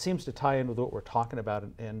 It seems to tie in with what we're talking about,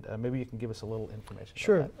 and maybe you can give us a little information.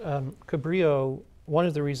 Sure. Cabrillo, one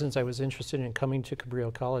of the reasons I was interested in coming to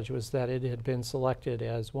Cabrillo College was that it had been selected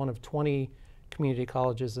as one of 20 community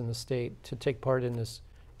colleges in the state to take part in this,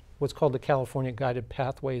 what's called the California Guided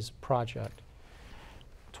Pathways Project.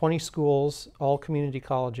 20 schools, all community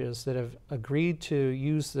colleges, that have agreed to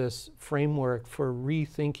use this framework for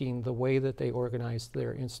rethinking the way that they organize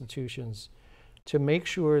their institutions to make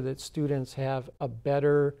sure that students have a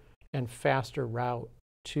better and faster route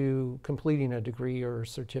to completing a degree or a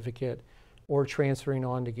certificate or transferring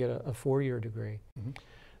on to get a four-year degree. Mm-hmm.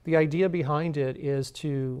 The idea behind it is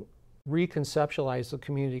to reconceptualize the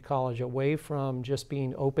community college away from just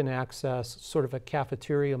being open access, sort of a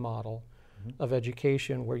cafeteria model of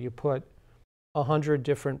education where you put 100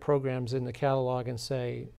 different programs in the catalog and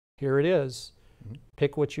say, here it is,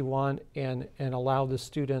 pick what you want, and allow the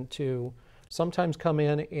student to sometimes come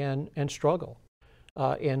in and struggle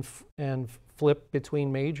and flip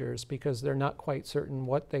between majors because they're not quite certain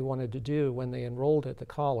what they wanted to do when they enrolled at the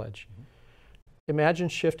college. Imagine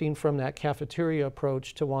shifting from that cafeteria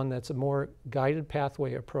approach to one that's a more guided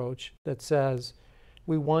pathway approach that says,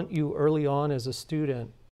 we want you early on as a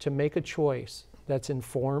student to make a choice that's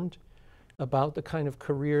informed about the kind of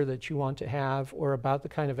career that you want to have or about the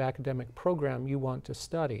kind of academic program you want to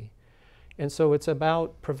study. And so it's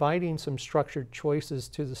about providing some structured choices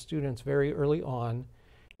to the students very early on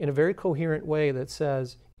in a very coherent way that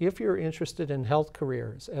says, if you're interested in health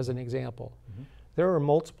careers, as an example, there are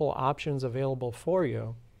multiple options available for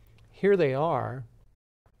you. Here they are.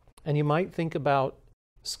 And you might think about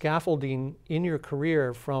scaffolding in your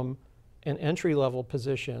career from an entry-level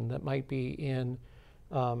position that might be in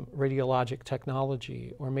radiologic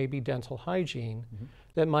technology or maybe dental hygiene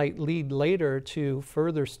that might lead later to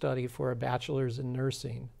further study for a bachelor's in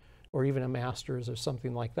nursing or even a master's or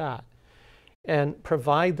something like that. And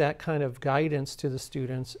provide that kind of guidance to the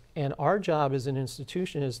students. And our job as an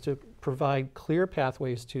institution is to provide clear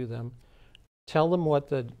pathways to them, tell them what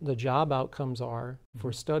the job outcomes are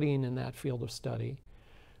for studying in that field of study,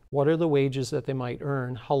 what are the wages that they might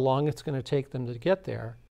earn, how long it's going to take them to get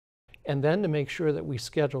there, and then to make sure that we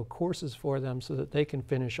schedule courses for them so that they can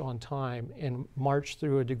finish on time and march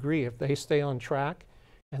through a degree. If they stay on track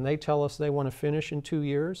and they tell us they want to finish in 2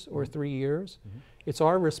 years or 3 years, it's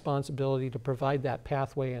our responsibility to provide that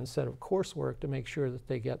pathway and set of coursework to make sure that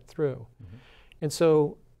they get through. And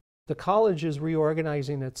so the college is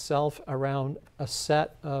reorganizing itself around a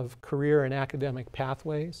set of career and academic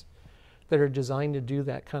pathways that are designed to do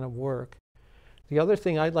that kind of work. The other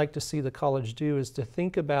thing I'd like to see the college do is to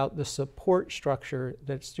think about the support structure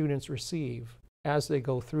that students receive as they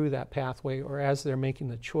go through that pathway or as they're making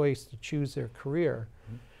the choice to choose their career.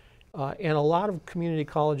 And a lot of community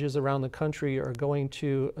colleges around the country are going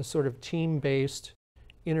to a sort of team-based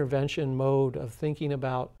intervention mode of thinking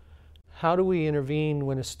about how do we intervene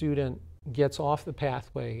when a student gets off the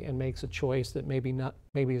pathway and makes a choice that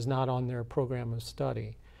maybe is not on their program of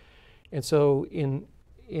study. And so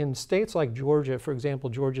in states like Georgia, for example,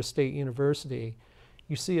 Georgia State University,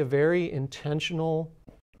 you see a very intentional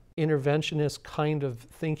interventionist kind of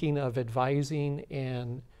thinking of advising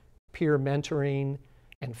and peer mentoring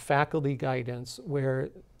and faculty guidance where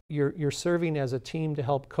you're serving as a team to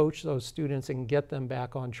help coach those students and get them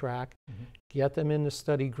back on track, get them into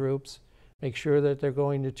study groups, make sure that they're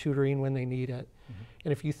going to tutoring when they need it.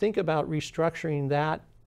 And if you think about restructuring that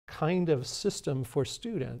kind of system for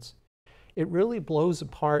students, it really blows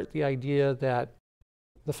apart the idea that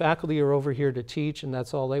the faculty are over here to teach and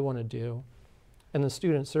that's all they want to do, and the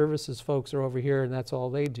student services folks are over here and that's all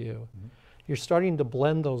they do. You're starting to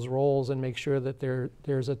blend those roles and make sure that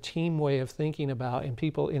there's a team way of thinking about and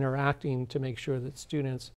people interacting to make sure that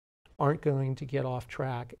students aren't going to get off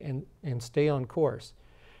track and stay on course.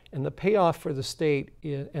 And the payoff for the state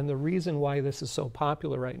and the reason why this is so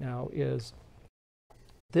popular right now is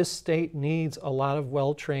this state needs a lot of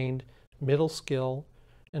well-trained middle skill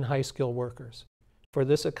and high skill workers for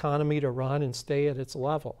this economy to run and stay at its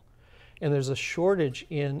level. And there's a shortage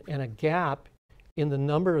and a gap in the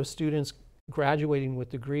number of students graduating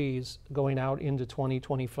with degrees going out into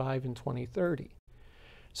 2025 and 2030.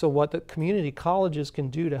 So what the community colleges can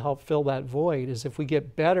do to help fill that void is if we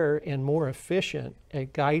get better and more efficient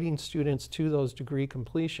at guiding students to those degree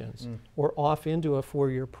completions or off into a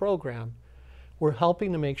four-year program, we're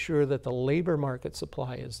helping to make sure that the labor market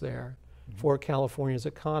supply is there for California's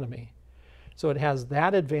economy. So it has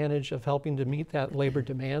that advantage of helping to meet that labor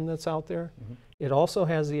demand that's out there. It also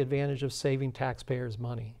has the advantage of saving taxpayers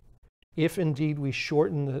money. If indeed we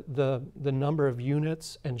shorten the number of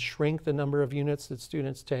units and shrink the number of units that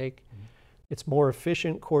students take, it's more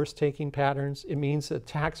efficient course taking patterns. It means that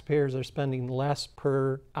taxpayers are spending less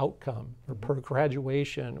per outcome or per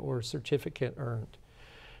graduation or certificate earned.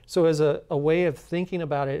 So as a way of thinking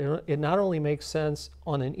about it, it not only makes sense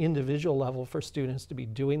on an individual level for students to be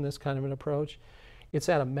doing this kind of an approach, It's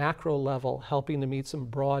at a macro level helping to meet some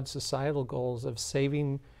broad societal goals of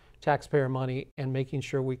saving taxpayer money and making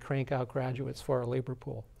sure we crank out graduates for our labor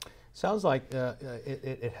pool. Sounds like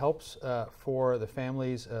it helps for the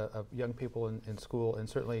families of young people in school, and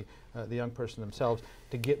certainly the young person themselves,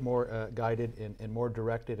 to get more guided and more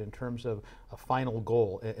directed in terms of a final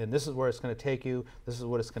goal. And this is where it's going to take you, this is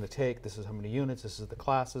what it's going to take, this is how many units, this is the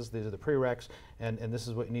classes, these are the prereqs, and this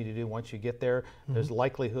is what you need to do once you get there. There's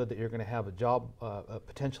likelihood that you're going to have a job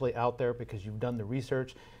potentially out there because you've done the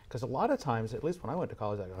research. Because a lot of times, at least when I went to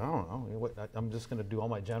college, I don't know, I'm just going to do all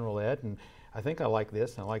my general ed, and I think I like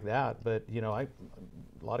this and I like that, but you know, a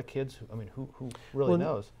lot of kids, I mean, who really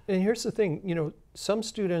knows? And here's the thing, you know, some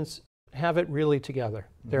students have it really together.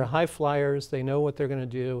 They're high flyers, they know what they're going to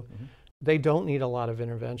do. They don't need a lot of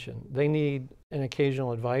intervention. They need an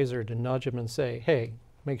occasional advisor to nudge them and say, hey,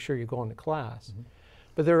 make sure you're going to class.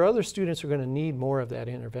 But there are other students who are going to need more of that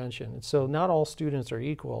intervention. And so not all students are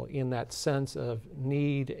equal in that sense of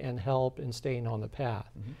need and help and staying on the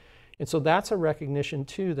path. And so that's a recognition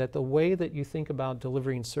too, that the way that you think about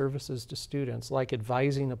delivering services to students, like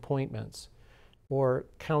advising appointments or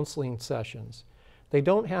counseling sessions, they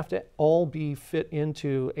don't have to all be fit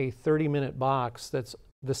into a 30-minute box that's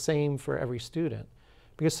the same for every student,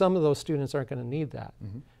 because some of those students aren't going to need that.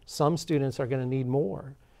 Some students are going to need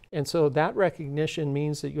more. And so that recognition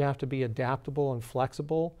means that you have to be adaptable and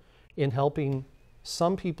flexible in helping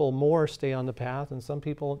some people more stay on the path, and some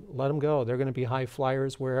people let them go. They're going to be high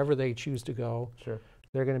flyers wherever they choose to go.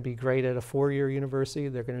 They're going to be great at a four-year university.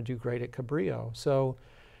 They're going to do great at Cabrillo. So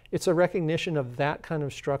it's a recognition of that kind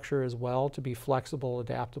of structure as well, to be flexible,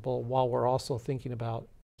 adaptable, while we're also thinking about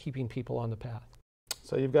keeping people on the path.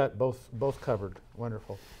 So you've got both covered.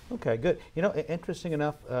 Wonderful. Okay, good. You know, interesting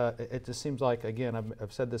enough, it just seems like, again,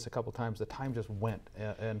 I've said this a couple times, the time just went,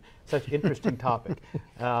 and such interesting topic.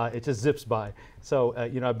 It just zips by. So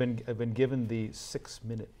you know, I've been given the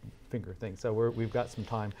 6-minute finger thing, so we've got some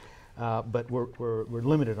time, but we're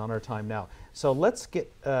limited on our time now. So let's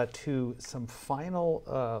get to some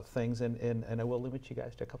final things, and I will limit you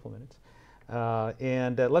guys to a couple minutes.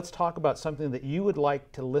 Let's talk about something that you would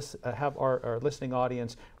like to have our listening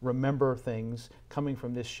audience remember, things coming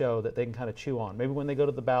from this show that they can kind of chew on. Maybe when they go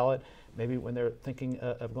to the ballot, maybe when they're thinking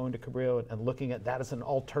of going to Cabrillo and looking at that as an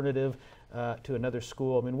alternative to another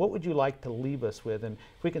school. I mean, what would you like to leave us with? And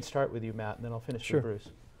if we can start with you, Matt, and then I'll finish with Bruce.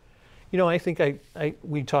 You know, I think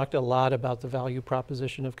we talked a lot about the value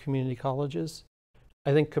proposition of community colleges.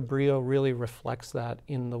 I think Cabrillo really reflects that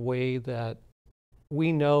in the way that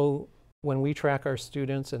we know when we track our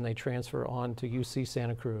students and they transfer on to UC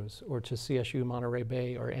Santa Cruz or to CSU Monterey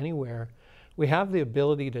Bay or anywhere, we have the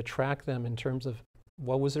ability to track them in terms of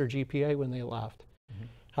what was their GPA when they left.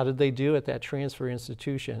 How did they do at that transfer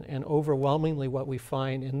institution? And overwhelmingly what we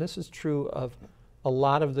find, and this is true of a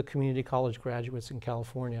lot of the community college graduates in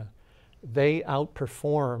California, they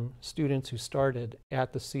outperform students who started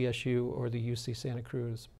at the CSU or the UC Santa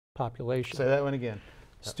Cruz population. Say that one again.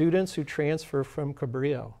 Students who transfer from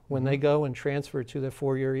Cabrillo, when they go and transfer to the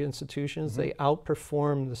four-year institutions, they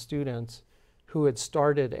outperform the students who had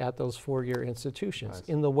started at those four-year institutions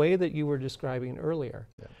in the way that you were describing earlier.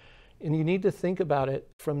 And you need to think about it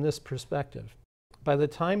from this perspective. By the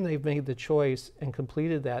time they've made the choice and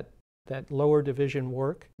completed that lower division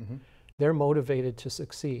work, they're motivated to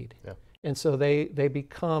succeed. And so they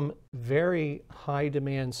become very high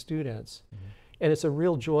demand students. And it's a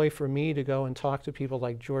real joy for me to go and talk to people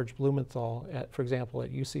like George Blumenthal, for example,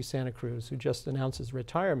 at UC Santa Cruz, who just announced his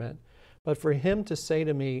retirement. But for him to say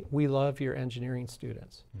to me, we love your engineering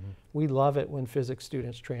students. We love it when physics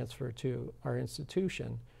students transfer to our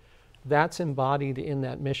institution. That's embodied in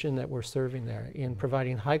that mission that we're serving there, in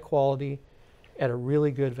providing high quality at a really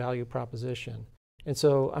good value proposition. And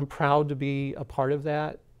so I'm proud to be a part of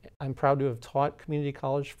that. I'm proud to have taught community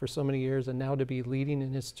college for so many years, and now to be leading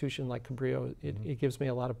an institution like Cabrillo, it gives me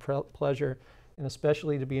a lot of pleasure, and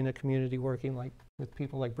especially to be in a community working with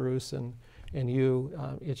people like Bruce and you,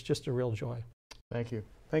 it's just a real joy. Thank you.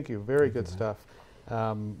 Thank you. Very good stuff.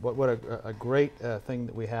 What a great thing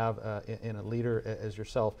that we have in a leader as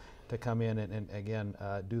yourself to come in and again,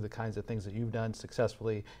 do the kinds of things that you've done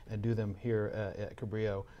successfully and do them here at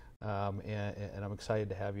Cabrillo. And I'm excited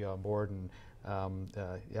to have you on board. And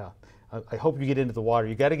yeah, I hope you get into the water.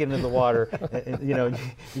 You got to get into the water. And, you know,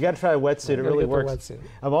 you got to try a wetsuit. It really works.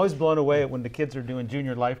 I'm always blown away when the kids are doing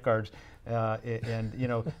junior lifeguards, and you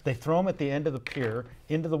know, they throw them at the end of the pier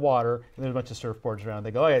into the water, and there's a bunch of surfboards around.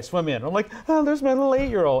 They go, "Oh yeah, swim in." I'm like, "Oh, there's my little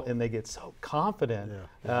 8-year-old," and they get so confident.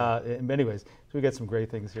 Anyways, so we got some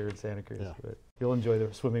great things here in Santa Cruz. But you'll enjoy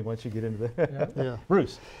the swimming once you get into the.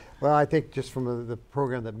 Bruce. Well, I think just from the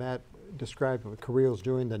program that Matt described what Cabrillo's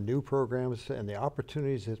doing, the new programs and the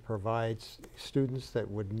opportunities it provides students that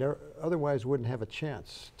would otherwise wouldn't have a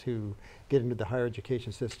chance to get into the higher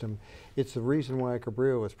education system. It's the reason why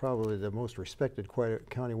Cabrillo is probably the most respected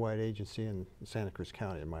county-wide agency in Santa Cruz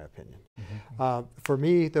County, in my opinion. For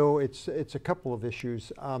me, though, it's a couple of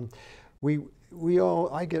issues. I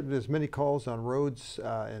get as many calls on roads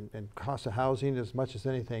and cost of housing as much as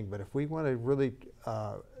anything, but if we want to really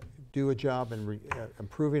do a job in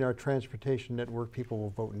improving our transportation network, people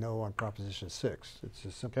will vote no on Proposition 6. It's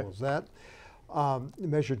as simple as that.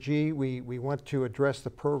 Measure G, we want to address the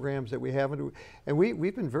programs that we have, and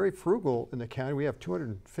we've been very frugal in the county. We have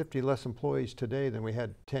 250 less employees today than we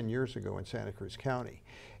had 10 years ago in Santa Cruz County.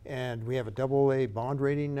 And we have a AA bond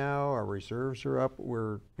rating now. Our reserves are up.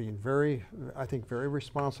 We're being I think, very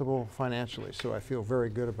responsible financially, so I feel very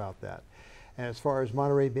good about that. And as far as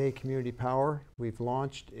Monterey Bay Community Power, we've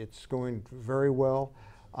launched. It's going very well.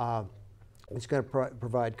 It's going to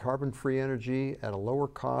provide carbon-free energy at a lower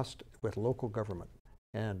cost with local government.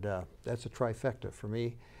 And that's a trifecta for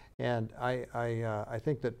me. And I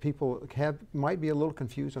think that people might be a little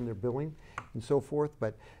confused on their billing and so forth,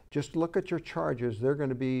 but just look at your charges. They're going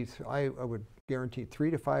to be, I would guarantee,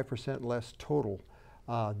 3 to 5% less total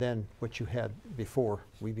than what you had before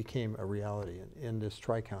we became a reality in this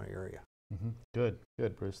Tri-County area. Good,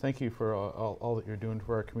 Bruce. Thank you for all that you're doing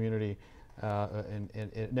for our community. And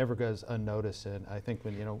it never goes unnoticed. And I think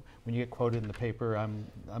when you get quoted in the paper, I'm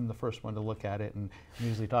the first one to look at it. And I'm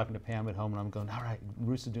usually talking to Pam at home, and I'm going, all right,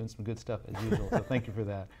 Bruce is doing some good stuff as usual. So thank you for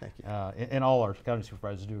that. Thank you. And all our county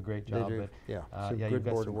supervisors do a great job. They do. But, yeah, good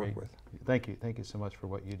board to work with. Thank you so much for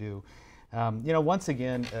what you do. Once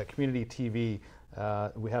again, Community TV.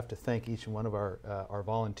 We have to thank each and one of our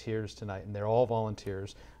volunteers tonight, and they're all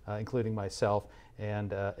volunteers, including myself.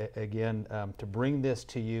 And again, to bring this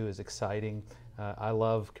to you is exciting. I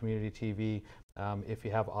love Community TV. If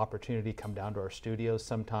you have opportunity, come down to our studios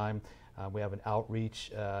sometime. We have an outreach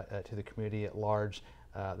to the community at large.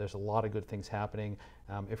 There's a lot of good things happening.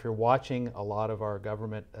 If you're watching, a lot of our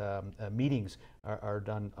government meetings are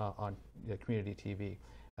done on Community TV.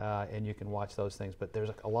 And you can watch those things, but there's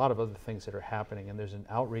a lot of other things that are happening, and there's an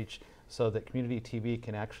outreach so that Community TV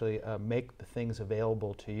can actually make the things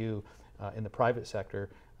available to you in the private sector,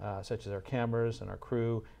 such as our cameras and our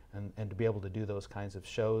crew, and to be able to do those kinds of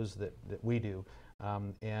shows that we do.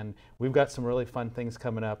 And we've got some really fun things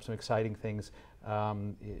coming up, some exciting things.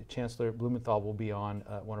 Chancellor Blumenthal will be on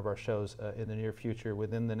one of our shows in the near future,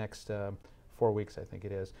 within the next 4 weeks, I think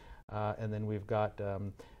it is. And then we've got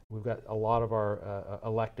a lot of our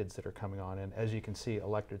electeds that are coming on, and as you can see,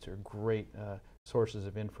 electeds are great sources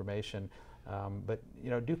of information. But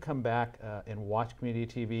do come back and watch Community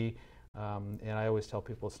TV. And I always tell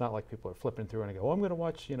people, it's not like people are flipping through and I go, oh, I'm going to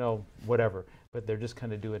watch, whatever. But they're just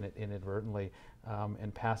kind of doing it inadvertently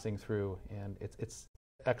and passing through. And it's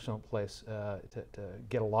an excellent place to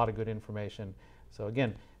get a lot of good information. So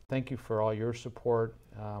again, thank you for all your support.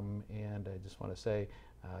 And I just want to say,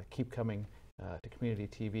 keep coming to Community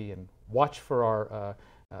TV and watch for our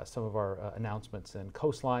some of our announcements and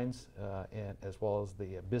coastlines, and as well as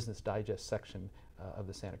the Business Digest section of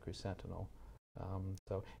the Santa Cruz Sentinel.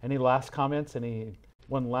 So any last comments? We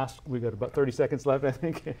got about 30 seconds left, I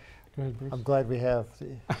think. Go ahead, Bruce. I'm glad we have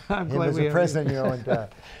him as a president, and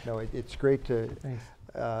it's great to,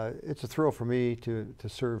 it's a thrill for me to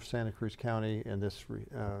serve Santa Cruz County in this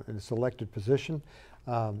elected position.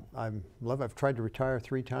 I've tried to retire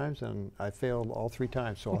 3 times, and I failed all 3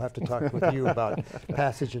 times, so I'll have to talk with you about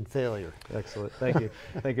passage and failure. Excellent. Thank you.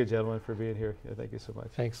 Thank you, gentlemen, for being here. Thank you so much.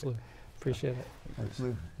 Thanks, Lou. Appreciate it. Thanks,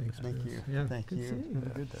 Lou. Thank you. Yeah, Thank you. good to see you.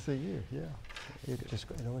 Good to see you. Yeah.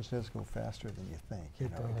 It always does go faster than you think.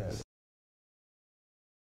 It does.